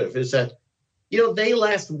counterintuitive, is that, they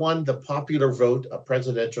last won the popular vote, a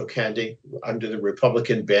presidential candidate under the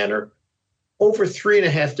Republican banner, over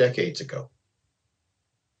 3.5 decades ago.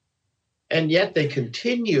 And yet they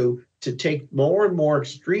continue to take more and more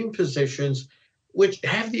extreme positions, which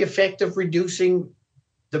have the effect of reducing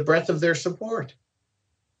the breadth of their support.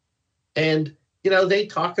 And, they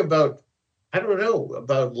talk about, I don't know,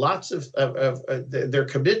 about lots of their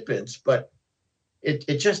commitments, but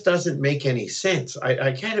it just doesn't make any sense.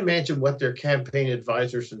 I can't imagine what their campaign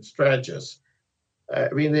advisors and strategists. I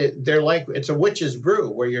mean, they're like, it's a witch's brew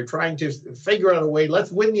where you're trying to figure out a way,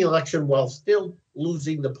 let's win the election while still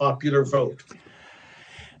losing the popular vote.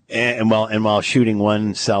 And while shooting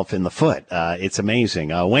oneself in the foot. It's amazing.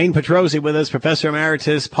 Wayne Petrozzi with us, Professor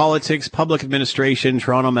Emeritus, Politics, Public Administration,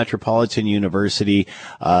 Toronto Metropolitan University.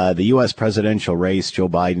 The U.S. presidential race, Joe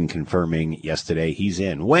Biden confirming yesterday he's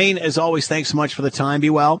in. Wayne, as always, thanks so much for the time. Be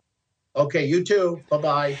well. Okay, you too.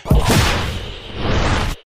 Bye-bye.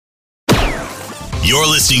 You're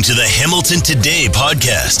listening to the Hamilton Today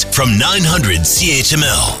podcast from 900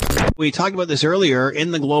 CHML. We talked about this earlier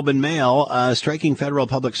in the Globe and Mail. Striking federal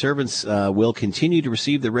public servants will continue to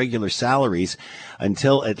receive their regular salaries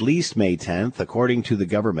until at least May 10th, according to the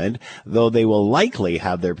government, though they will likely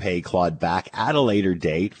have their pay clawed back at a later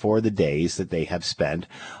date for the days that they have spent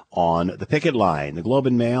on the picket line. The Globe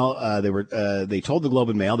and Mail, they told the Globe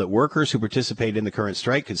and Mail that workers who participate in the current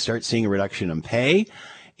strike could start seeing a reduction in pay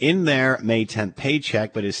in their May 10th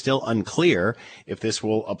paycheck, but is still unclear if this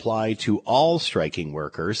will apply to all striking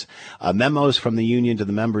workers. Memos from the union to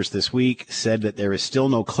the members this week said that there is still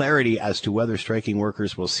no clarity as to whether striking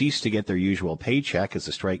workers will cease to get their usual paycheck as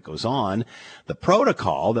the strike goes on. The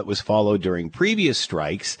protocol that was followed during previous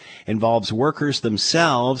strikes involves workers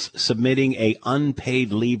themselves submitting a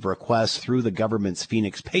unpaid leave request through the government's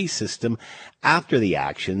Phoenix pay system after the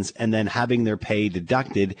actions and then having their pay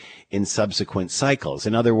deducted in subsequent cycles.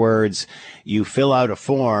 In other words, you fill out a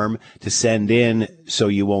form to send in so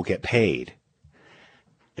you won't get paid.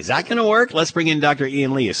 Is that going to work? Let's bring in Dr.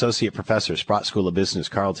 Ian Lee, Associate Professor, Sprott School of Business,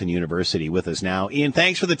 Carleton University, with us now. Ian,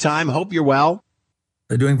 thanks for the time. Hope you're well.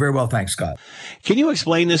 They're doing very well. Thanks, Scott. Can you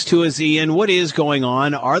explain this to us, Ian? What is going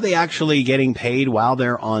on? Are they actually getting paid while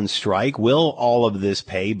they're on strike? Will all of this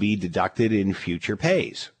pay be deducted in future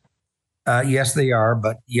pays? Yes, they are.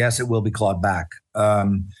 But yes, it will be clawed back.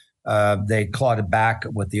 They clawed it back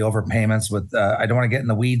with the overpayments with, I don't want to get in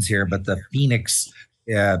the weeds here, but the Phoenix,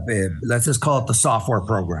 let's just call it the software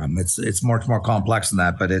program. It's much more complex than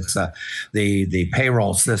that, but it's the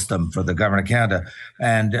payroll system for the government of Canada.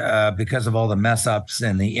 And because of all the mess ups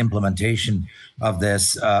and the implementation of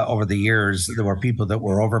this over the years, there were people that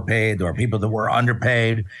were overpaid, there were people that were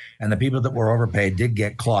underpaid, and the people that were overpaid did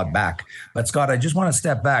get clawed back. But Scott, I just want to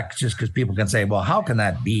step back just because people can say, well, how can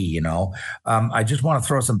that be? You know, I just want to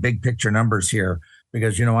throw some big picture numbers here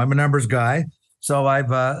because, you know, I'm a numbers guy. So I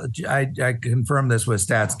confirmed this with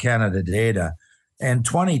Stats Canada data. In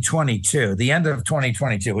 2022, the end of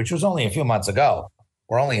 2022, which was only a few months ago,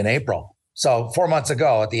 we're only in April. So 4 months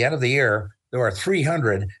ago, at the end of the year, there were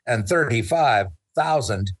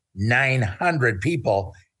 335,900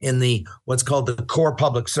 people in the what's called the core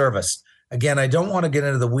public service. Again, I don't want to get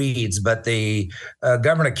into the weeds, but the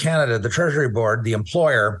Government of Canada, the Treasury Board, the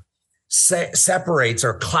employer separates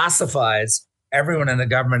or classifies everyone in the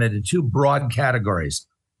government into two broad categories: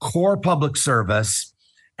 core public service,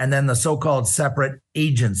 and then the so-called separate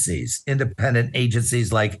agencies, independent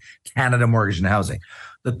agencies like Canada Mortgage and Housing.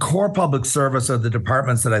 The core public service are the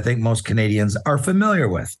departments that I think most Canadians are familiar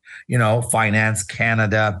with, you know, Finance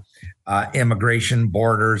Canada, Immigration,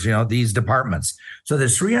 Borders, you know, these departments. So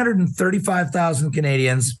there's 335,000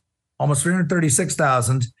 Canadians, almost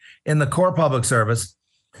 336,000 in the core public service,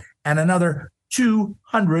 and another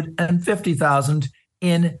 250,000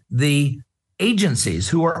 in the agencies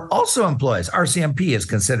who are also employees. RCMP is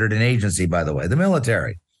considered an agency, by the way, the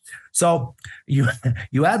military. So you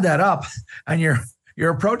add that up and you're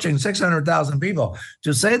approaching 600,000 people.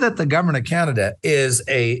 To say that the government of Canada is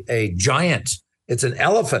a giant, it's an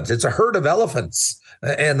elephant, it's a herd of elephants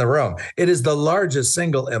in the room. It is the largest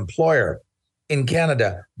single employer in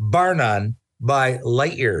Canada, bar none, by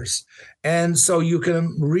light years. And so you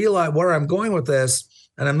can realize where I'm going with this,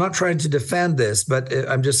 and I'm not trying to defend this, but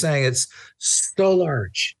I'm just saying it's so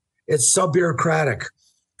large. It's so bureaucratic.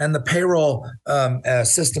 And the payroll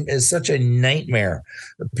system is such a nightmare.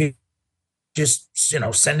 People just, you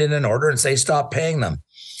know, send in an order and say, stop paying them.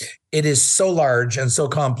 It is so large and so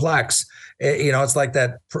complex. You know, it's like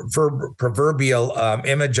that proverbial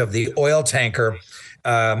image of the oil tanker,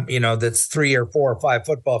 you know, that's 3 or 4 or 5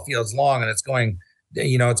 football fields long, and it's going,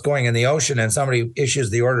 you know, it's going in the ocean, and somebody issues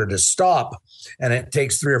the order to stop, and it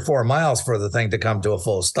takes 3 or 4 miles for the thing to come to a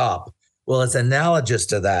full stop. Well, it's analogous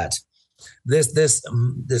to that. This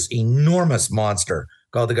enormous monster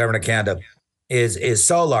called the Government of Canada is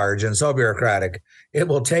so large and so bureaucratic, it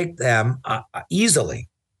will take them easily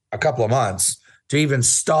a couple of months to even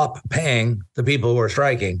stop paying the people who are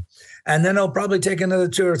striking. And then it'll probably take another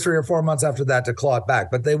 2 or 3 or 4 months after that to claw it back.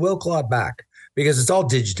 But they will claw it back because it's all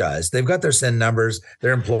digitized. They've got their SIN numbers,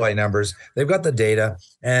 their employee numbers, they've got the data,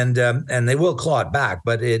 and they will claw it back,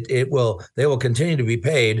 but they will continue to be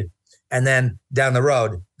paid. And then down the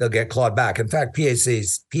road, they'll get clawed back. In fact,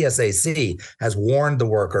 PSAC has warned the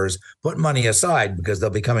workers, put money aside because they'll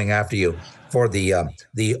be coming after you for the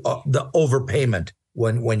overpayment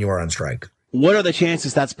when you are on strike. What are the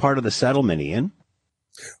chances that's part of the settlement, Ian?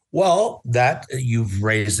 Well, that you've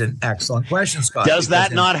raised an excellent question, Scott. Does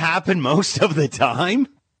that not happen most of the time?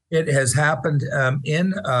 It has happened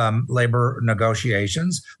in labor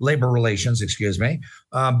relations,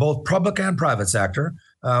 both public and private sector,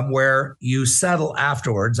 where you settle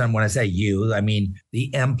afterwards. And when I say you, I mean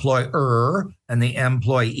the employer and the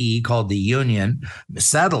employee, called the union,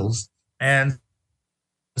 settles and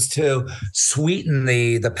to sweeten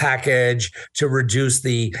the package, to reduce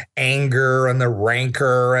the anger and the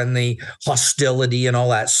rancor and the hostility and all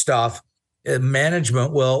that stuff.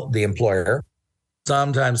 Management will, the employer,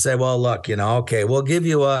 sometimes say, well, look, okay, we'll give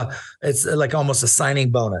you it's like almost a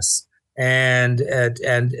signing bonus. And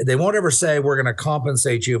they won't ever say, we're going to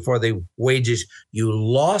compensate you for the wages you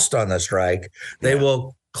lost on the strike. They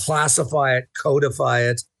will classify it, codify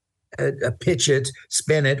it, pitch it,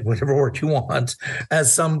 spin it, whatever word you want,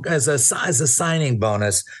 as a signing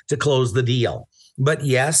bonus to close the deal. But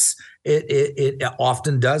yes, it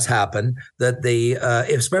often does happen that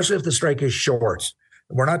especially if the strike is short.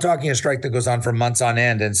 We're not talking a strike that goes on for months on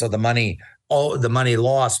end, and so the money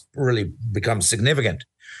lost really becomes significant.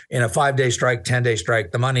 In a 5-day strike, 10-day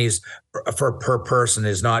strike, the money's per person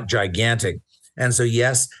is not gigantic. And so,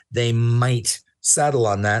 yes, they might settle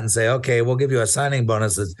on that and say, okay, we'll give you a signing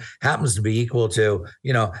bonus that happens to be equal to,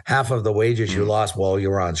 half of the wages you lost while you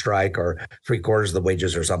were on strike, or 3/4 of the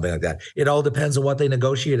wages, or something like that. It all depends on what they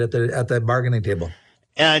negotiate at the bargaining table.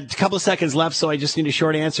 A couple of seconds left, so I just need a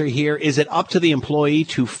short answer here. Is it up to the employee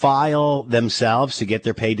to file themselves to get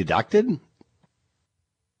their pay deducted?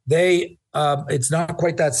 It's not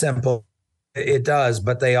quite that simple. It does,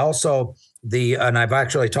 but they also, and I've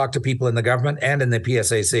actually talked to people in the government and in the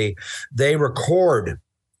PSAC, they record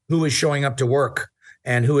who is showing up to work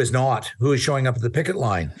and who is not, who is showing up at the picket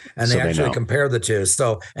line. And they actually compare the two.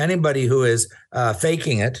 So anybody who is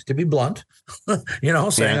faking it, to be blunt,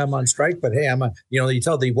 saying I'm on strike, but hey, you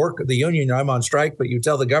tell the union I'm on strike, but you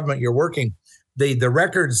tell the government you're working. The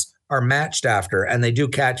records are matched after, and they do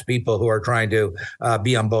catch people who are trying to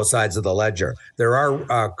be on both sides of the ledger. There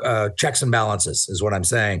are checks and balances, is what I'm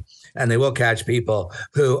saying, and they will catch people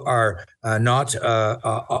who are not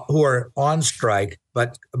who are on strike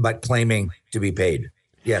but claiming to be paid.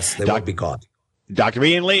 Yes, they won't be caught. Dr.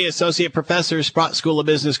 Ian Lee, Associate Professor, Sprott School of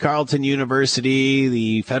Business, Carleton University.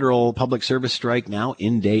 The federal public service strike now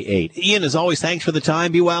in day 8. Ian, as always, thanks for the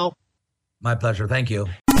time. Be well. My pleasure. Thank you.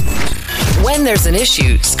 When there's an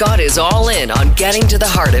issue, Scott is all in on getting to the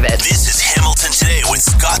heart of it. This is Hamilton Today with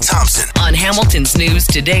Scott Thompson on Hamilton's News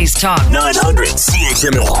Today's Talk 900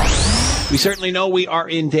 CHML. We certainly know we are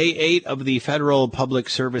in day 8 of the federal public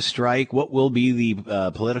service strike. What will be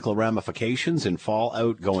the political ramifications and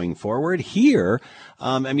fallout going forward? Here,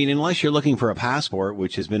 unless you're looking for a passport,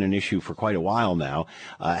 which has been an issue for quite a while now,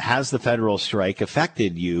 has the federal strike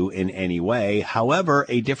affected you in any way? However,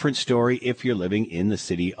 a different story if you're living in the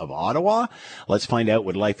city of Ottawa. Let's find out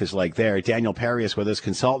what life is like there. Daniel Perry is with us,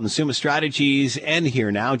 consultant, Summa Strategies, and here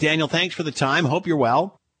now. Daniel, thanks for the time. Hope you're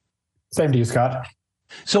well. Same to you, Scott.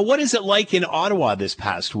 So what is it like in Ottawa this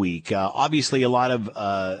past week? Obviously, a lot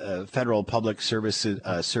of federal public service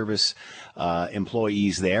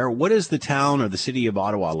employees there. What is the town or the city of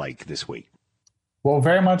Ottawa like this week? Well,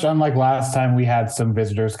 very much unlike last time, we had some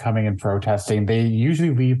visitors coming and protesting. They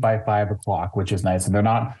usually leave by 5 o'clock, which is nice, and they're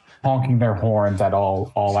not honking their horns at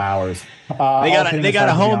all hours. They got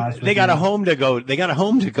a home to go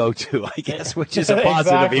to, I guess, which is a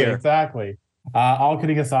positive here. Exactly. All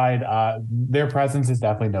kidding aside, their presence is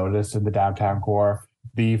definitely noticed in the downtown core.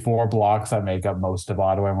 The 4 blocks that make up most of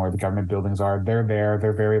Ottawa and where the government buildings are, they're there.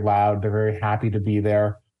 They're very loud. They're very happy to be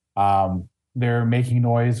there. They're making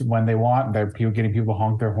noise when they want. They're getting people to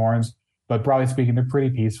honk their horns. But broadly speaking, they're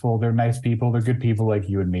pretty peaceful. They're nice people. They're good people like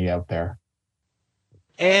you and me out there.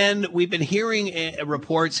 And we've been hearing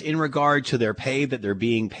reports in regard to their pay, that they're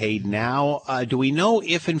being paid now. Do we know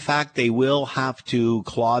if, in fact, they will have to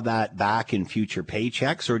claw that back in future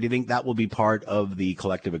paychecks, or do you think that will be part of the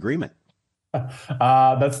collective agreement?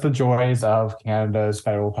 That's the joys of Canada's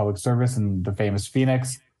federal public service and the famous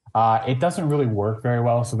Phoenix. It doesn't really work very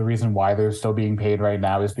well. So the reason why they're still being paid right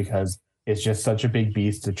now is because it's just such a big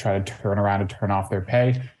beast to try to turn around and turn off their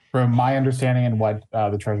pay. From my understanding and what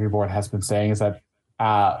the Treasury Board has been saying is that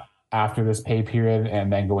after this pay period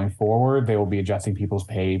and then going forward, they will be adjusting people's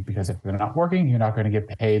pay because if they're not working, you're not going to get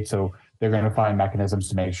paid. So they're going to find mechanisms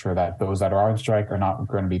to make sure that those that are on strike are not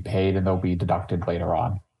going to be paid and they'll be deducted later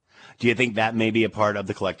on. Do you think that may be a part of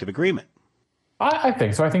the collective agreement? I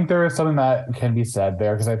think so. I think there is something that can be said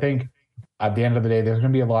there because I think at the end of the day, there's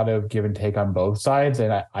going to be a lot of give and take on both sides.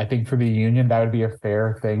 And I think for the union, that would be a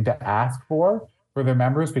fair thing to ask for their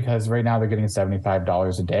members because right now they're getting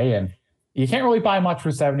 $75 a day. And you can't really buy much for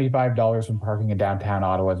 $75 when parking in downtown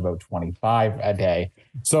Ottawa is about $25 a day.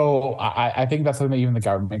 So I think that's something that even the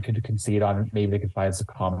government could concede on. Maybe they could find some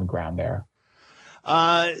common ground there.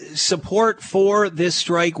 Support for this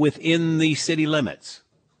strike within the city limits?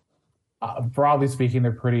 Broadly speaking,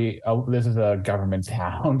 they're pretty. This is a government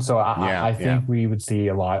town, so I think we would see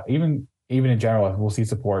a lot. Even in general, we'll see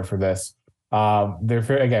support for this. They're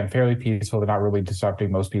fairly peaceful. They're not really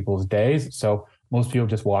disrupting most people's days, so most people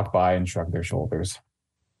just walk by and shrug their shoulders.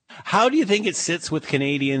 How do you think it sits with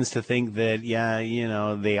Canadians to think that,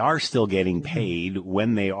 they are still getting paid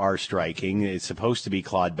when they are striking? It's supposed to be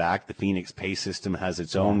clawed back. The Phoenix pay system has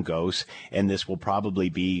its own ghosts, and this will probably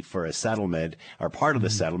be for a settlement or part of the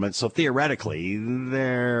settlement. So theoretically,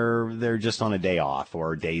 they're just on a day off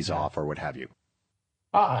or days off or what have you.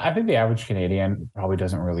 I think the average Canadian probably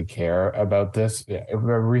doesn't really care about this. A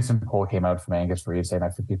recent poll came out from Angus Reid saying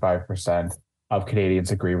that 55% of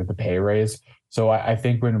Canadians agree with the pay raise. So I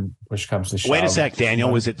think when push comes to shove... Wait a sec, Daniel.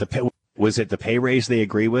 Was it the pay raise they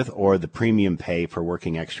agree with or the premium pay for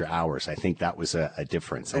working extra hours? I think that was a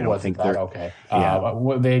difference. I don't think they're... Okay. Yeah.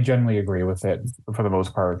 They generally agree with it for the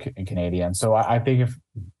most part in Canadians. So I think if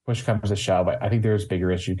push comes to shove, I think there's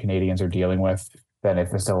bigger issue Canadians are dealing with than if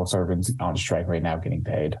the civil servants on strike right now getting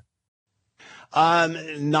paid.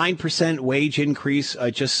 9% wage increase. I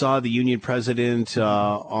just saw the union president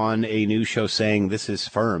on a news show saying this is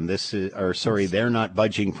firm. They're not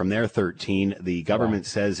budging from their 13. The government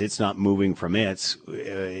says it's not moving from its.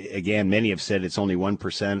 Again, many have said it's only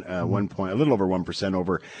 1%, a little over 1%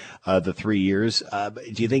 over the 3 years.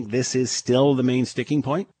 Do you think this is still the main sticking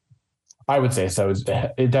point? I would say so.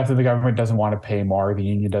 Definitely the government doesn't want to pay more. The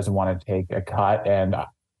union doesn't want to take a cut. And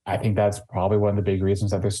I think that's probably one of the big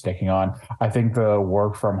reasons that they're sticking on. I think the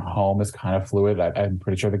work from home is kind of fluid. I'm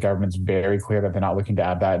pretty sure the government's very clear that they're not looking to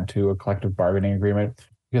add that into a collective bargaining agreement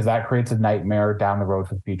because that creates a nightmare down the road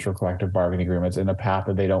for future collective bargaining agreements in a path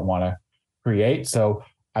that they don't want to create. So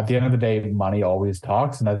at the end of the day, money always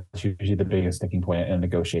talks, and that's usually the biggest sticking point in a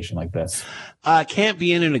negotiation like this. Can't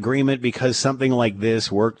be in an agreement because something like this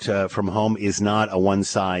worked from home is not a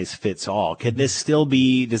one-size-fits-all. Could this still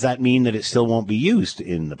be, does that mean that it still won't be used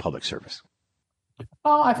in the public service?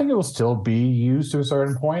 I think it will still be used to a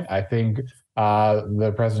certain point. I think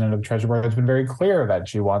the president of the Treasury Board has been very clear that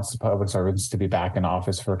she wants the public servants to be back in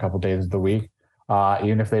office for a couple of days of the week,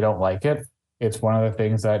 even if they don't like it. It's one of the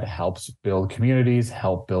things that helps build communities,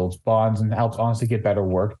 help build bonds, and helps honestly get better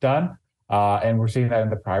work done. And we're seeing that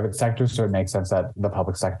in the private sector, so it makes sense that the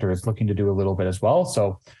public sector is looking to do a little bit as well.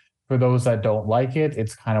 So for those that don't like it,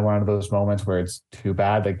 it's kind of one of those moments where it's too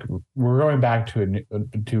bad. Like we're going back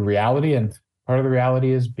to reality, and part of the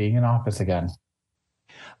reality is being in office again.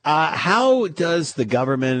 How does the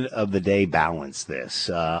government of the day balance this?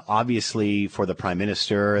 Obviously, for the prime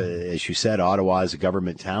minister, as you said, Ottawa is a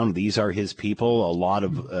government town. These are his people. A lot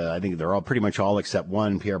of, I think they're all pretty much all except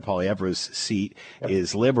one, Pierre Poilievre's seat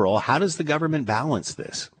is Liberal. How does the government balance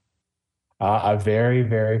this? A very,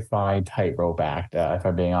 very fine tightrope act, if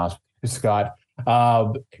I'm being honest with you, Scott,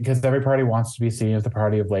 because every party wants to be seen as the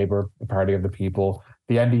party of labor, the party of the people.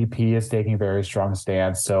 The NDP is taking a very strong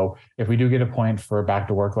stance. So if we do get a point for back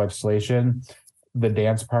to work legislation, the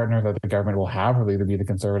dance partner that the government will have will either be the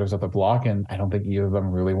Conservatives of the bloc, and I don't think either of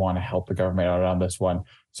them really want to help the government out on this one.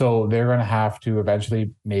 So they're going to have to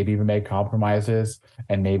eventually maybe even make compromises,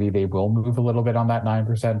 and maybe they will move a little bit on that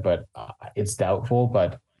 9%, but it's doubtful.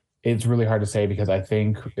 But it's really hard to say because I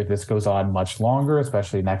think if this goes on much longer,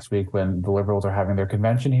 especially next week when the Liberals are having their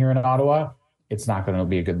convention here in Ottawa, it's not going to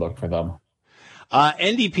be a good look for them.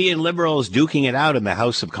 NDP and Liberals duking it out in the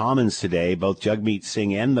House of Commons today, both Jagmeet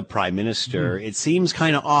Singh and the Prime Minister. It seems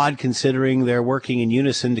kind of odd considering they're working in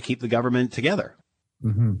unison to keep the government together.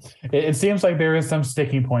 It seems like there is some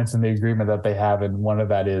sticking points in the agreement that they have, and one of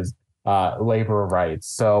that is labor rights.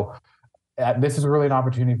 So this is really an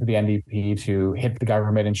opportunity for the NDP to hit the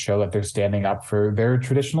government and show that they're standing up for their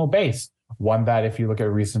traditional base. One that if you look at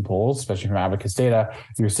recent polls, especially from Abacus data,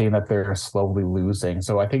 you're seeing that they're slowly losing.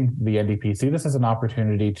 So I think the NDP see this as an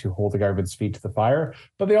opportunity to hold the government's feet to the fire,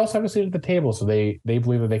 but they also have a seat at the table. So they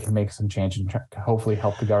believe that they can make some change and hopefully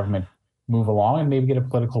help the government move along and maybe get a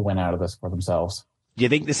political win out of this for themselves. Do you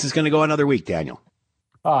think this is going to go another week, Daniel?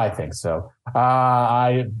 Oh, I think so.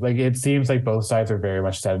 I like it seems like both sides are very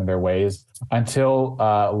much set in their ways until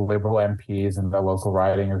Liberal MPs in the local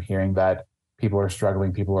riding are hearing that people are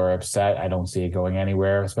struggling, people are upset. I don't see it going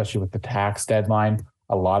anywhere, especially with the tax deadline.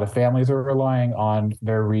 A lot of families are relying on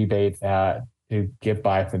their rebate to get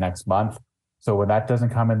by for the next month. So when that doesn't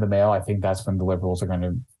come in the mail, I think that's when the Liberals are going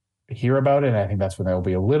to hear about it. And I think that's when they'll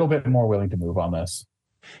be a little bit more willing to move on this.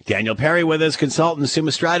 Daniel Perry with us, consultant,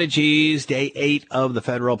 Summa Strategies, day 8 of the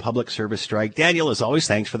federal public service strike. Daniel, as always,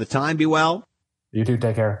 thanks for the time. Be well. You too.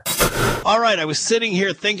 Take care. All right. I was sitting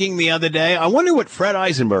here thinking the other day, I wonder what Fred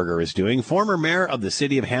Eisenberger is doing, former mayor of the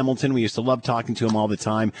city of Hamilton. We used to love talking to him all the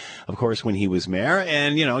time, of course, when he was mayor.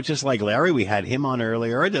 And, you know, just like Larry, we had him on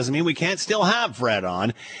earlier. It doesn't mean we can't still have Fred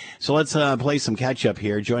on. So let's play some catch up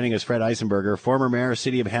here. Joining us, Fred Eisenberger, former mayor,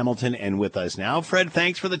 city of Hamilton, and with us now. Fred,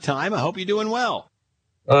 thanks for the time. I hope you're doing well.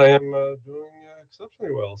 I am doing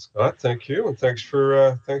exceptionally well, Scott. Thank you, and thanks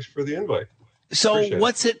for the invite. So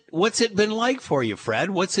Appreciate what's it been like for you,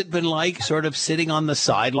 Fred? What's it been like sort of sitting on the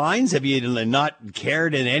sidelines? Have you not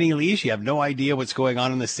cared in any least? You have no idea what's going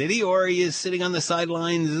on in the city, or are you sitting on the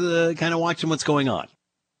sidelines kind of watching what's going on?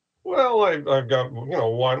 Well, I've got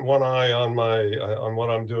one eye on on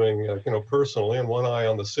what I'm doing personally, and one eye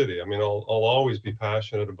on the city. I mean, I'll always be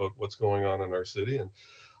passionate about what's going on in our city, and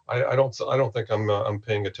I don't think I'm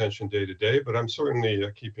paying attention day to day, but I'm certainly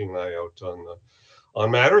keeping an eye out on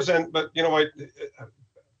matters. But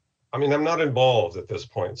I mean, I'm not involved at this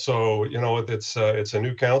point. So it's a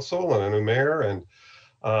new council and a new mayor, and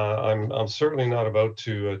I'm certainly not about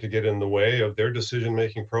to get in the way of their decision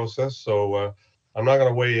making process. So I'm not going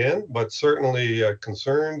to weigh in, but certainly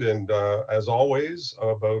concerned and as always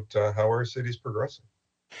about how our city's progressing.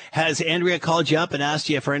 Has Andrea called you up and asked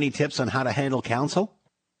you for any tips on how to handle council?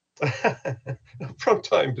 From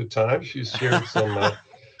time to time, she's shared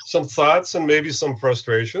some thoughts and maybe some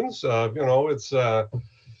frustrations. It's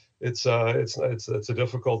a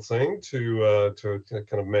difficult thing to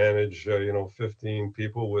kind of manage 15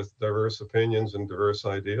 people with diverse opinions and diverse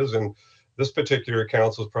ideas, and this particular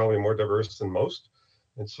council is probably more diverse than most.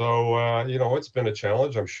 And so it's been a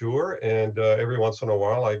challenge, I'm sure, and every once in a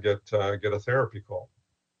while I get a therapy call.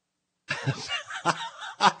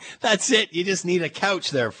 That's it. You just need a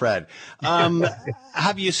couch there, Fred.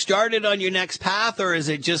 Have you started on your next path, or has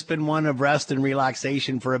it just been one of rest and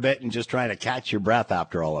relaxation for a bit and just trying to catch your breath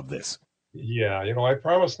after all of this? Yeah, I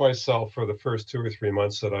promised myself for the first 2 or 3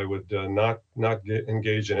 months that I would not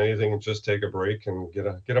engage in anything and just take a break and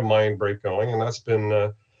get a mind break going, and that's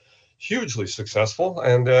been hugely successful.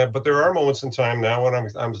 And but there are moments in time now when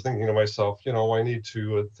I'm thinking to myself, I need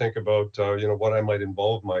to think about what I might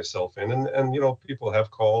involve myself in, and people have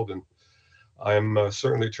called, and I'm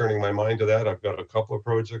certainly turning my mind to that. I've got a couple of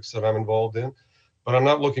projects that I'm involved in, but I'm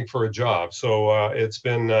not looking for a job. So it's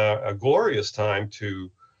been a glorious time to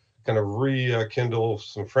kind of rekindle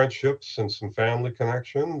some friendships and some family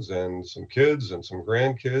connections and some kids and some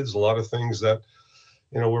grandkids, a lot of things that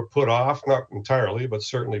were put off, not entirely, but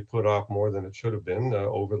certainly put off more than it should have been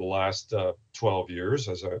over the last 12 years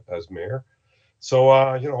as mayor. So,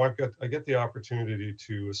 I get the opportunity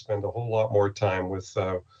to spend a whole lot more time with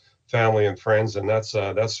family and friends, and that's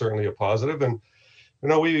certainly a positive. And,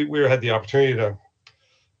 we had the opportunity to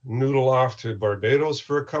noodle off to Barbados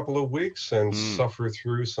for a couple of weeks and suffer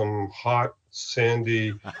through some hot,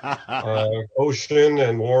 sandy ocean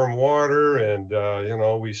and warm water, and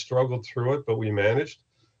we struggled through it, but we managed.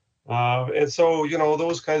 And so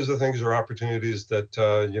those kinds of things are opportunities that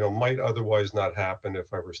might otherwise not happen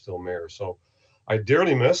if I were still mayor. So I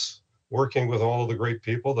dearly miss working with all of the great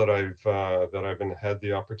people that I've had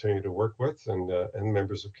the opportunity to work with, and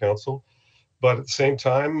members of council. But at the same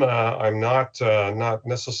time, I'm not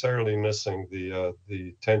necessarily missing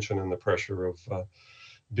the tension and the pressure of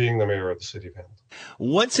being the mayor of the city of Hamilton.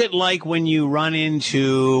 What's it like when you run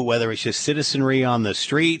into, whether it's just citizenry on the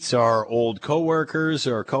streets or old coworkers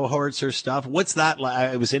or cohorts or stuff? What's that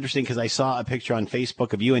like? It was interesting because I saw a picture on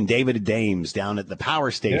Facebook of you and David Dames down at the power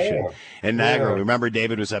station in Niagara. Yeah. Remember,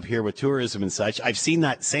 David was up here with tourism and such. I've seen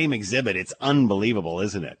that same exhibit. It's unbelievable,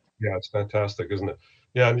 isn't it? Yeah, it's fantastic, isn't it?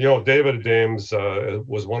 Yeah, and David Dames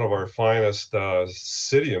was one of our finest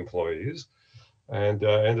city employees, and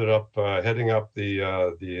ended up heading up the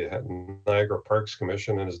Niagara Parks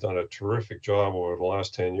Commission, and has done a terrific job over the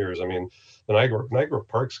last 10 years. I mean, the Niagara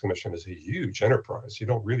Parks Commission is a huge enterprise. You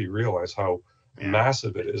don't really realize how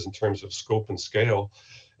massive it is in terms of scope and scale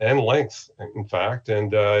and length, in fact,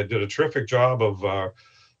 and did a terrific job of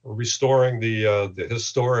restoring the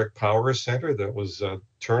historic power center that was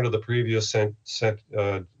turn of the previous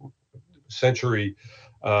century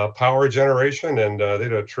power generation, and they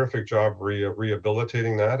did a terrific job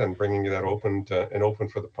rehabilitating that and bringing that open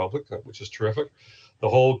for the public, which is terrific. The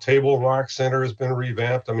whole Table Rock Center has been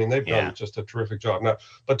revamped. I mean, they've done just a terrific job. Now,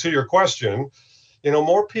 but to your question,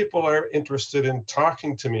 more people are interested in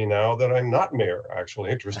talking to me now that I'm not mayor,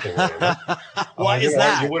 actually, interestingly enough. Why is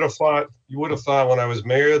that? You would have thought when I was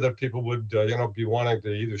mayor that people would, be wanting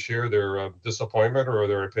to either share their disappointment or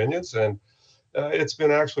their opinions. And it's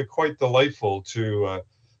been actually quite delightful to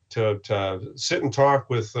sit and talk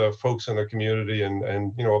with folks in the community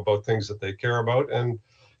and about things that they care about. And,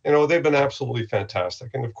 they've been absolutely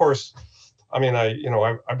fantastic. And of course, I mean,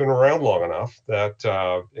 I've been around long enough that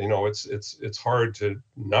it's hard to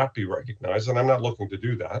not be recognized, and I'm not looking to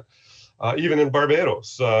do that. Even in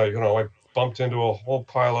Barbados, I bumped into a whole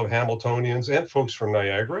pile of Hamiltonians and folks from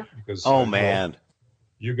Niagara because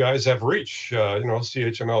you guys have reach.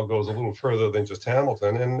 CHML goes a little further than just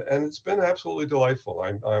Hamilton, and it's been absolutely delightful.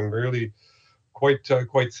 I'm really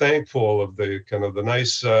quite thankful of the kind of the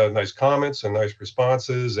nice comments and nice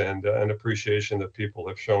responses and appreciation that people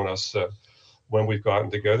have shown us when we've gotten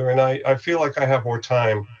together. And I feel like I have more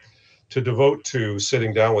time to devote to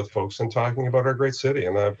sitting down with folks and talking about our great city.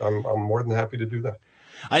 And I'm more than happy to do that.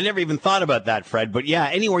 I never even thought about that, Fred. But yeah,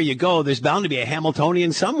 anywhere you go, there's bound to be a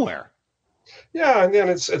Hamiltonian somewhere. Yeah, and then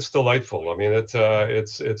it's delightful. I mean, it's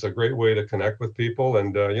a great way to connect with people.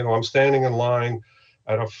 And I'm standing in line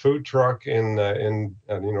at a food truck in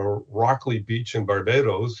Rockley Beach in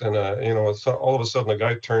Barbados, and all of a sudden the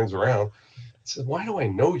guy turns around and says, "Why do I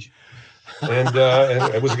know you?" And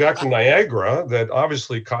it was a guy from Niagara that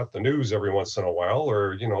obviously caught the news every once in a while,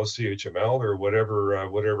 or CHML or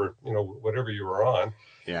whatever you were on.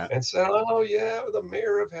 Yeah. And said, "Oh yeah, the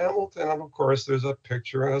mayor of Hamilton." And of course, there's a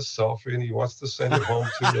picture and a selfie, and he wants to send it home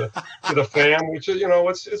to the fam, which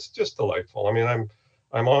is it's just delightful. I mean,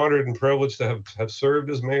 I'm honored and privileged to have served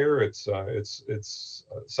as mayor. It's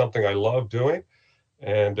something I love doing,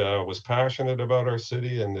 and was passionate about our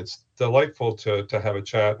city, and it's delightful to have a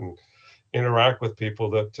chat and interact with people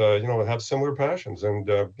that have similar passions. And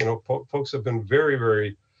folks have been very,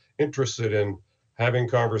 very interested in having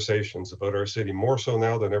conversations about our city, more so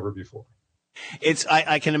now than ever before.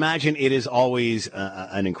 I can imagine it is always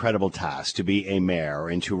an incredible task to be a mayor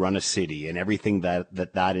and to run a city and everything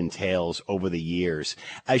that entails over the years.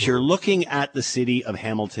 As you're looking at the city of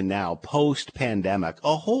Hamilton now, post-pandemic,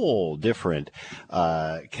 a whole different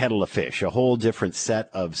kettle of fish, a whole different set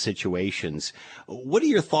of situations. What are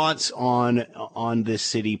your thoughts on this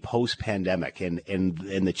city post-pandemic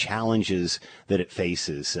and the challenges that it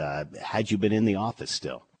faces? Had you been in the office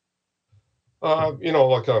still? I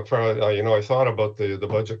thought about the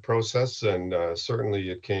budget process, and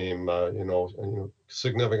certainly it came,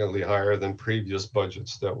 significantly higher than previous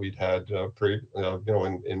budgets that we'd had.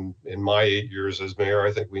 In my 8 years as mayor,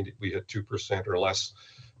 I think we had 2% or less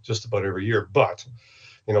just about every year. But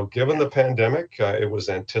given the pandemic, it was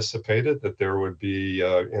anticipated that there would be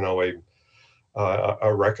a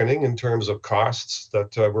reckoning in terms of costs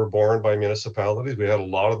that were borne by municipalities. We had a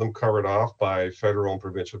lot of them covered off by federal and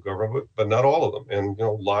provincial government, but not all of them. And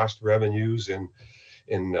lost revenues in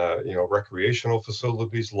recreational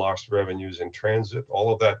facilities, lost revenues in transit.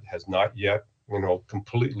 All of that has not yet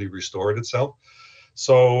completely restored itself.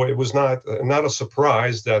 So it was not a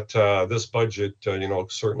surprise that this budget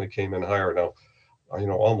certainly came in higher. Now,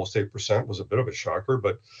 almost 8% was a bit of a shocker,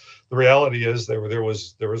 but the reality is there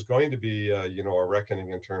was going to be a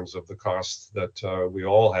reckoning in terms of the costs that we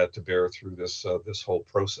all had to bear through this whole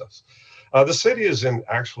process. The city is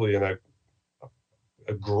actually in a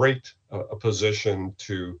great position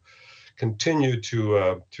to continue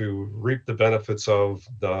to reap the benefits of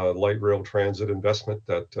the light rail transit investment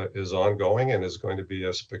that is ongoing and is going to be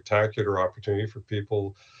a spectacular opportunity for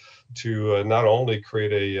people to not only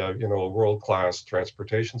create a world-class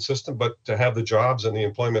transportation system, but to have the jobs and the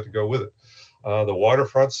employment to go with it. The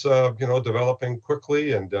waterfront's developing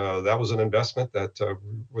quickly, and that was an investment that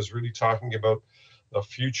was really talking about the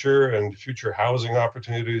future and future housing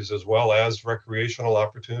opportunities as well as recreational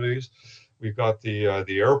opportunities. We've got the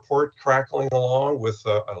airport crackling along with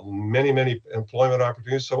many employment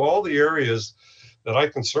opportunities. So all the areas that I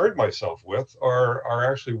concerned myself with are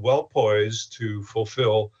actually well poised to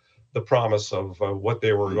fulfill the promise of what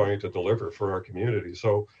they were going to deliver for our community.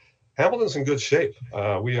 So Hamilton's in good shape.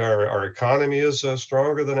 Our economy is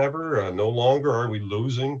stronger than ever. No longer are we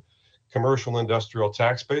losing commercial industrial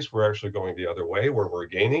tax base. We're actually going the other way, where we're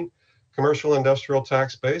gaining commercial industrial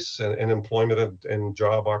tax base and employment and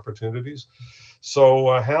job opportunities.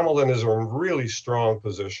 So Hamilton is in a really strong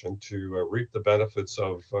position to reap the benefits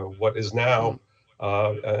of what is now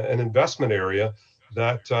an investment area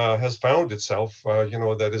that has found itself,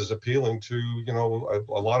 that is appealing to,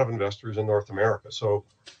 a lot of investors in North America. So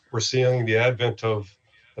we're seeing the advent of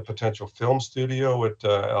the potential film studio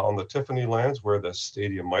on the Tiffany lands where the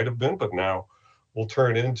stadium might have been, but now will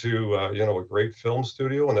turn into, a great film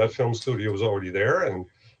studio. And that film studio is already there and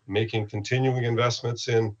making continuing investments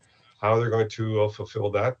in how they're going to fulfill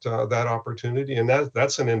that opportunity. And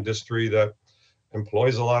that's an industry that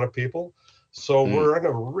employs a lot of people. So we're in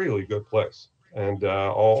a really good place. And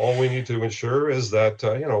all we need to ensure is that,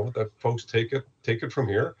 that folks take it from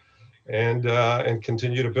here and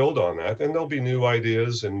continue to build on that. And there'll be new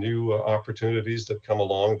ideas and new opportunities that come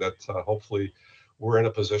along that hopefully we're in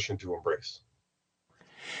a position to embrace.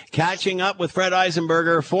 Catching up with Fred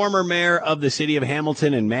Eisenberger, former mayor of the city of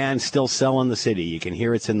Hamilton, and man, still selling the city. You can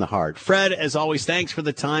hear it's in the heart. Fred, as always, thanks for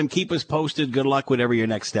the time. Keep us posted. Good luck, whatever your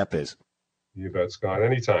next step is. You bet, Scott.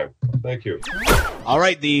 Anytime. Thank you. All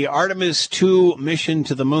right, the Artemis 2 mission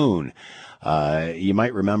to the moon. You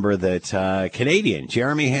might remember that Canadian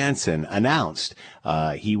Jeremy Hansen announced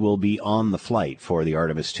he will be on the flight for the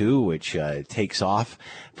Artemis 2, which takes off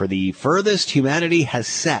for the furthest humanity has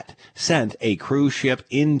sent a cruise ship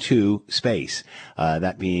into space,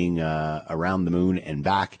 that being around the moon and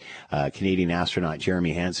back. Canadian astronaut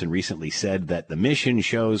Jeremy Hansen recently said that the mission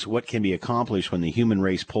shows what can be accomplished when the human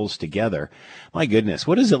race pulls together. My goodness,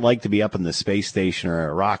 what is it like to be up in the space station or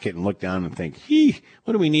a rocket and look down and think,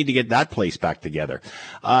 what do we need to get that place back together?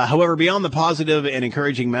 However, beyond the positive and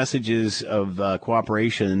encouraging messages of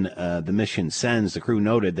cooperation the mission sends, the crew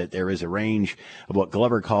noted that there is a range of what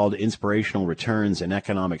Glover called inspirational returns and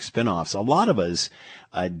economic spin-offs. A lot of us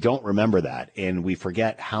don't remember that, and we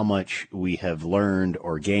forget how much we have learned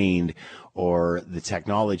or gained, or the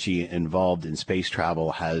technology involved in space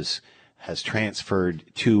travel has transferred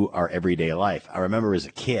to our everyday life. I remember as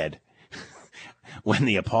a kid, when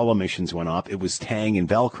the Apollo missions went off, it was Tang and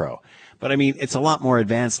Velcro. But I mean, it's a lot more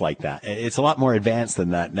advanced like that. It's a lot more advanced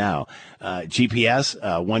than that now.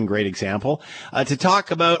 GPS, one great example. To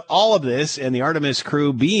talk about all of this and the Artemis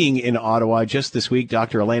crew being in Ottawa just this week,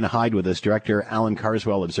 Dr. Elena Hyde with us, Director, Alan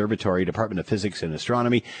Carswell Observatory, Department of Physics and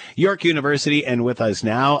Astronomy, York University, and with us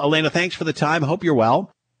now. Elena, thanks for the time. Hope you're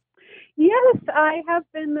well. Yes, I have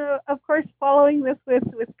been, of course, following this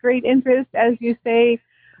with great interest, as you say.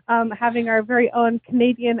 Having our very own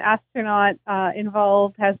Canadian astronaut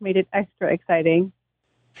involved has made it extra exciting.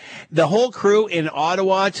 The whole crew in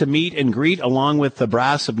Ottawa to meet and greet along with the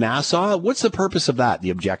brass of Nassau. What's the purpose of that, the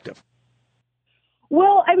objective?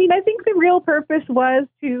 Well, I mean, I think the real purpose was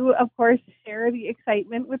to, of course, share the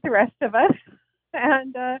excitement with the rest of us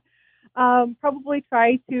and probably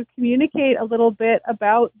try to communicate a little bit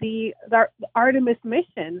about the Artemis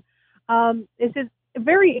mission. It's just a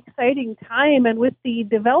very exciting time, and with the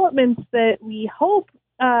developments that we hope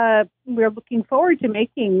we're looking forward to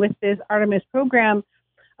making with this Artemis program,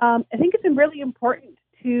 I think it's really important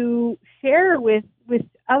to share with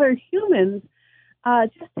other humans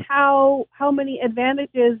just how many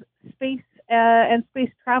advantages space and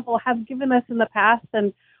space travel have given us in the past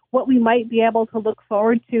and what we might be able to look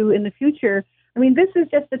forward to in the future. I mean, this is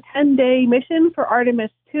just a 10-day mission for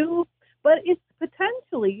Artemis 2, but it's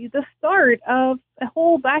potentially the start of a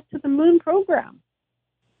whole back to the moon program.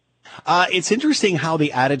 It's interesting how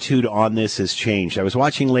the attitude on this has changed. I was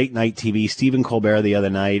watching late night TV, Stephen Colbert the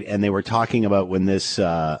other night, and they were talking about when this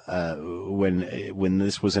when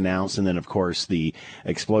this was announced, and then of course the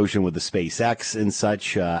explosion with the SpaceX and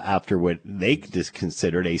such after what they just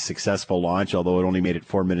considered a successful launch, although it only made it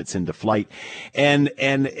 4 minutes into flight, and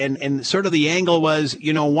sort of the angle was,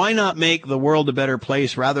 why not make the world a better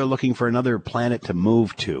place rather looking for another planet to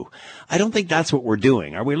move to? I don't think that's what we're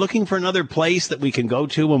doing. Are we looking for another place that we can go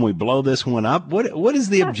to when we blow this one up? What is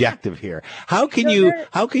the objective here? How can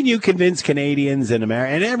you convince Canadians and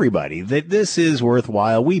America and everybody that this is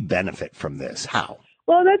worthwhile? We benefit from this. How?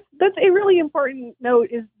 Well, that's a really important note.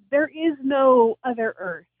 Is there is no other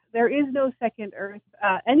Earth. There is no second Earth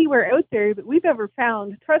anywhere out there that we've ever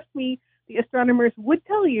found. Trust me, the astronomers would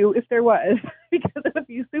tell you if there was, because it would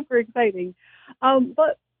be super exciting.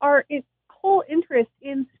 But our whole interest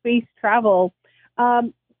in space travel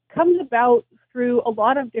comes about through a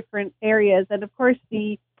lot of different areas. And of course,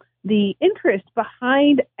 the interest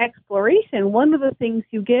behind exploration, one of the things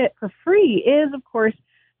you get for free is, of course,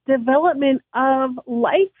 development of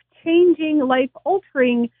life-changing,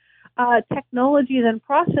 life-altering technologies and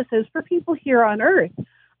processes for people here on Earth.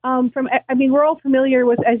 We're all familiar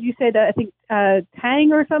with, as you said, I think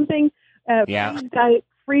Tang or something.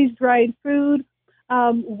 Freeze-dried food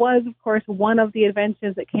was, of course, one of the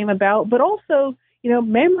inventions that came about, but also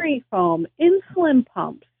memory foam, insulin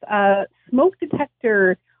pumps, smoke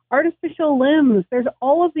detector artificial limbs. There's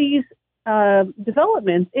all of these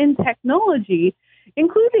developments in technology,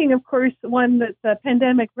 including, of course, one that's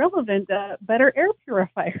pandemic relevant, better air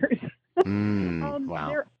purifiers. Wow.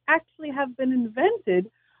 There actually have been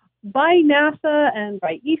invented by NASA and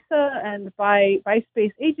by ESA and by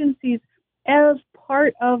space agencies as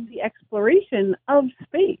part of the exploration of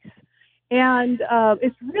space. And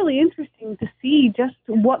it's really interesting to see just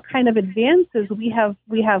what kind of advances we have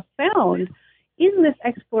found in this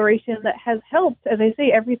exploration that has helped, as I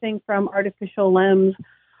say, everything from artificial limbs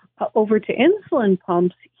over to insulin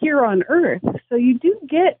pumps here on Earth. So you do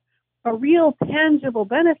get a real tangible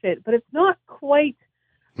benefit, but it's not quite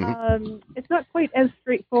as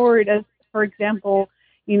straightforward as, for example,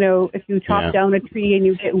 if you chop down a tree and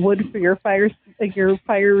you get wood for your fire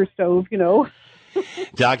stove,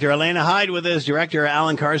 Dr. Elena Hyde with us, Director,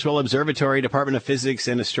 Alan Carswell Observatory, Department of Physics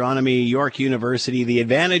and Astronomy, York University. The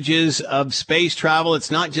advantages of space travel.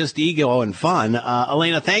 It's not just ego and fun.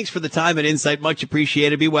 Elena, thanks for the time and insight. Much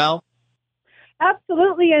appreciated. Be well.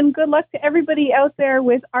 Absolutely, and good luck to everybody out there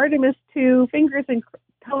with Artemis 2. Fingers and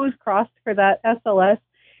toes crossed for that SLS.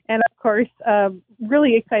 And, of course,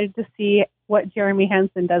 really excited to see what Jeremy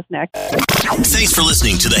Hansen does next. Thanks for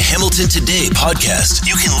listening to the Hamilton Today podcast.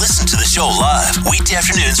 You can listen to the show live weekday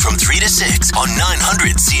afternoons from 3 to 6 on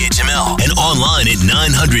 900 CHML and online at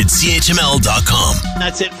 900CHML.com.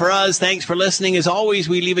 That's it for us. Thanks for listening. As always,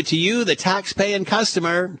 we leave it to you, the tax-paying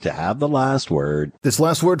customer, to have the last word. This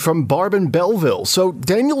last word from Barb in Belleville. So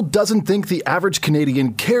Daniel doesn't think the average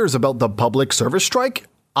Canadian cares about the public service strike?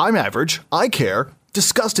 I'm average. I care.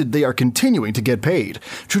 Disgusted they are continuing to get paid.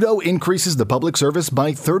 Trudeau increases the public service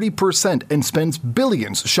by 30% and spends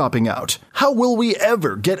billions shopping out. How will we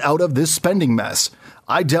ever get out of this spending mess?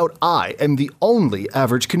 I doubt I am the only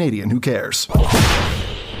average Canadian who cares.